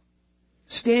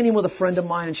 standing with a friend of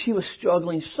mine, and she was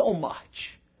struggling so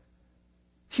much.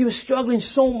 She was struggling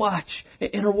so much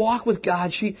in her walk with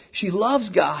God. She loves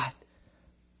God.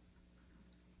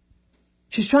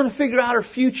 She's trying to figure out her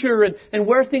future and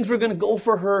where things were going to go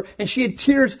for her, and she had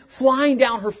tears flying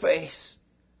down her face.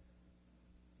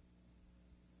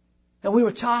 And we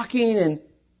were talking, and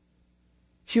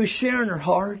she was sharing her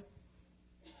heart.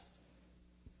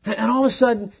 And all of a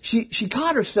sudden, she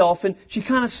caught herself, and she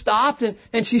kind of stopped,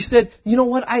 and she said, you know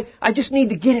what, I just need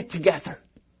to get it together.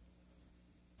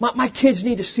 My kids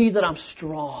need to see that I'm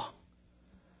strong.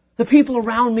 The people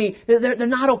around me, they're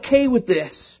not okay with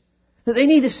this. They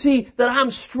need to see that I'm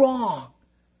strong.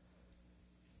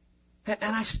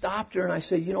 And I stopped her, and I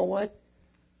said, you know what,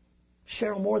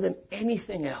 Cheryl, more than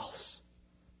anything else,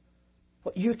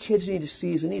 what your kids need to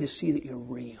see is they need to see that you're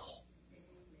real.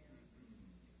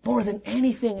 More than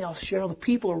anything else, Cheryl, the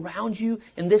people around you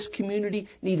in this community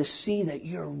need to see that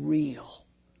you're real.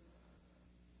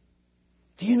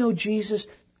 Do you know Jesus?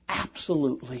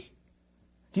 Absolutely.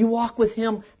 Do you walk with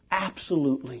Him?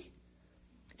 Absolutely.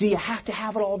 Do you have to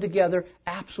have it all together?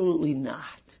 Absolutely not.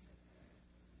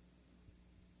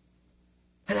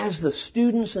 And as the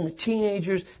students and the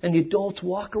teenagers and the adults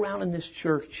walk around in this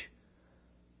church,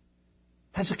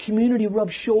 as the community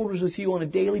rubs shoulders with you on a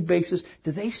daily basis,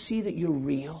 do they see that you're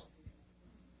real?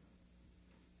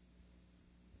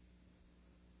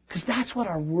 Because that's what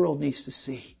our world needs to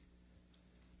see.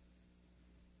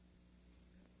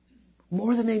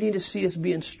 More than they need to see us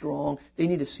being strong, they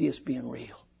need to see us being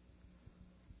real.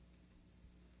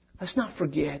 Let's not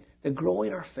forget that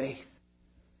growing our faith,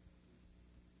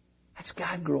 that's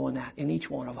God growing that in each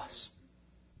one of us.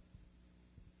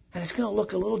 And it's going to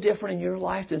look a little different in your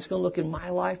life than it's going to look in my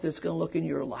life, than it's going to look in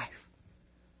your life.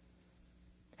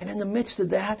 And in the midst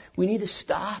of that, we need to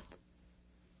stop,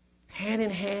 hand in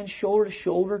hand, shoulder to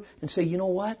shoulder, and say, you know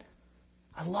what?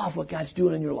 I love what God's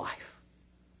doing in your life.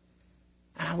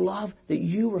 And I love that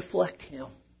you reflect Him.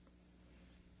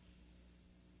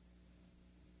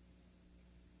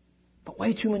 But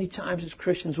way too many times as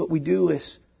Christians, what we do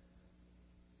is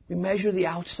we measure the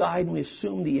outside and we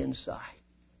assume the inside.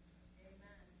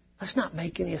 Let's not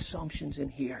make any assumptions in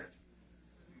here.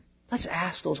 Let's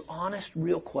ask those honest,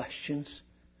 real questions.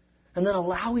 And then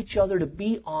allow each other to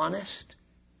be honest.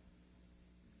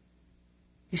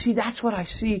 You see, that's what I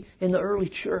see in the early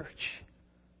church.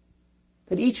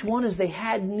 That each one, as they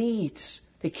had needs,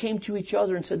 they came to each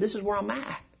other and said, this is where I'm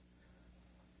at.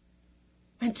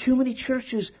 And too many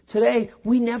churches today,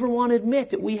 we never want to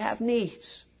admit that we have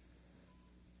needs.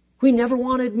 We never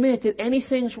want to admit that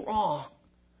anything's wrong.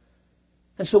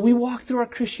 And so we walk through our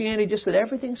Christianity just that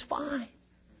everything's fine.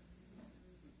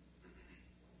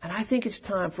 And I think it's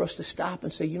time for us to stop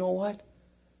and say, you know what?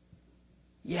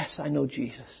 Yes, I know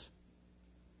Jesus.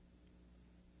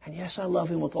 And yes, I love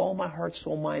Him with all my heart,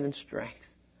 soul, mind, and strength.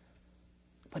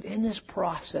 But in this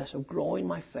process of growing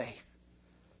my faith,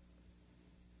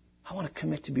 I want to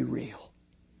commit to be real.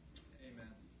 Amen.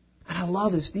 And I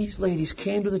love this. These ladies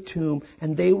came to the tomb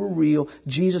and they were real.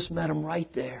 Jesus met them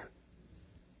right there.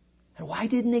 And why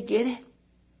didn't they get it?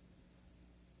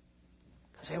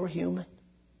 Because they were human.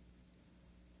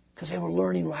 Because they were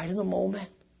learning right in the moment.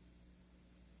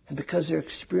 And because their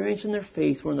experience and their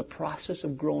faith were in the process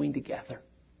of growing together.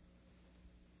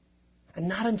 And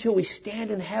not until we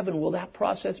stand in heaven will that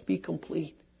process be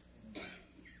complete.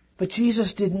 But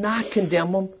Jesus did not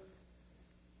condemn them.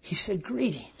 He said,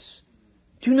 greetings.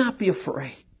 Do not be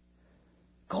afraid.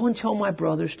 Go and tell my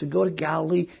brothers to go to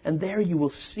Galilee, and there you will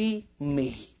see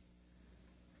me.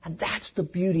 And that's the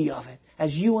beauty of it.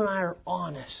 As you and I are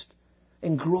honest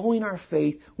and growing our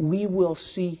faith, we will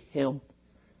see Him.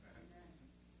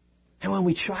 And when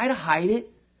we try to hide it,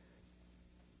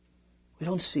 we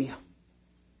don't see Him.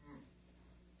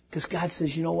 Because God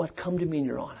says, you know what? Come to me in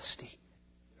your honesty.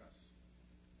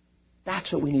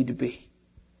 That's what we need to be.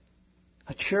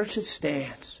 A church that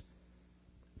stands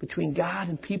between God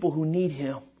and people who need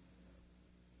Him,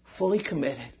 fully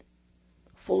committed,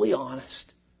 fully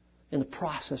honest in the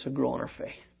process of growing our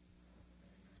faith.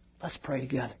 Let's pray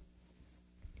together.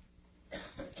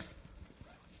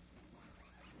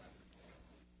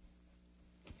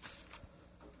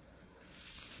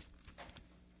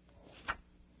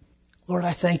 Lord,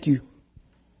 I thank you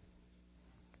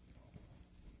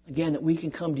again that we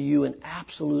can come to you in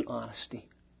absolute honesty.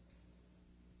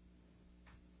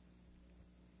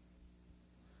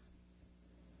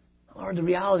 Lord, the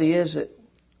reality is that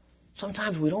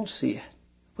sometimes we don't see it.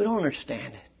 We don't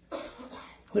understand it.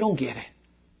 We don't get it.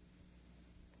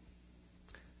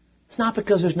 It's not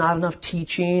because there's not enough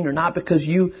teaching or not because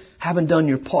you haven't done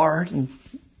your part in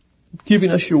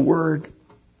giving us your word.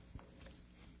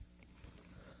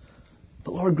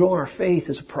 But Lord, growing our faith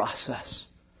is a process.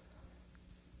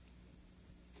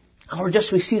 Lord,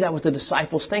 just we see that with the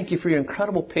disciples. Thank you for your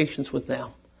incredible patience with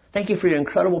them. Thank you for your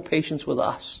incredible patience with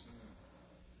us.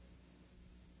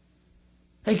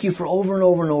 Thank you for over and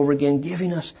over and over again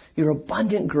giving us your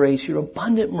abundant grace, your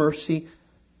abundant mercy,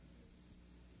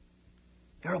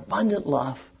 your abundant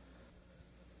love.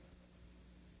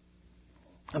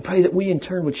 I pray that we in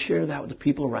turn would share that with the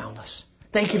people around us.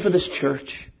 Thank you for this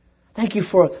church. Thank you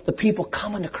for the people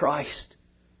coming to Christ.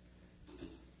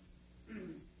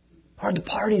 Lord, the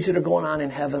parties that are going on in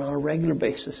heaven on a regular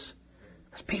basis.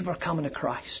 Because people are coming to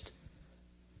Christ.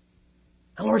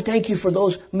 And Lord, thank you for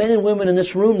those men and women in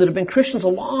this room that have been Christians a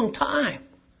long time.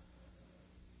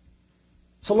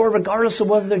 So Lord, regardless of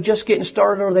whether they're just getting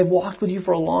started or they've walked with you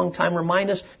for a long time,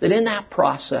 remind us that in that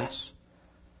process,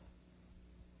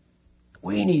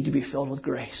 we need to be filled with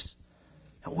grace.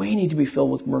 And we need to be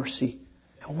filled with mercy.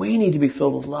 And we need to be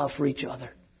filled with love for each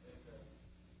other.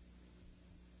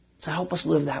 So help us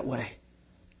live that way.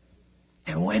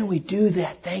 And when we do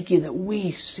that, thank you that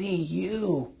we see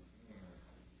you.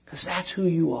 Because that's who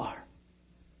you are.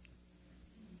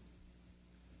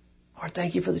 Lord,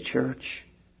 thank you for the church.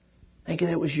 Thank you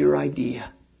that it was your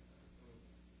idea.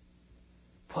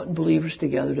 Putting believers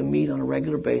together to meet on a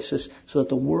regular basis so that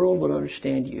the world would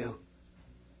understand you.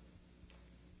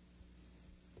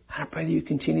 And I pray that you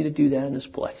continue to do that in this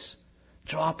place.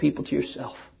 Draw people to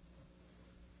yourself.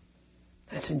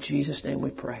 That's in Jesus' name we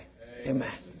pray.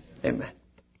 Amen. Amen.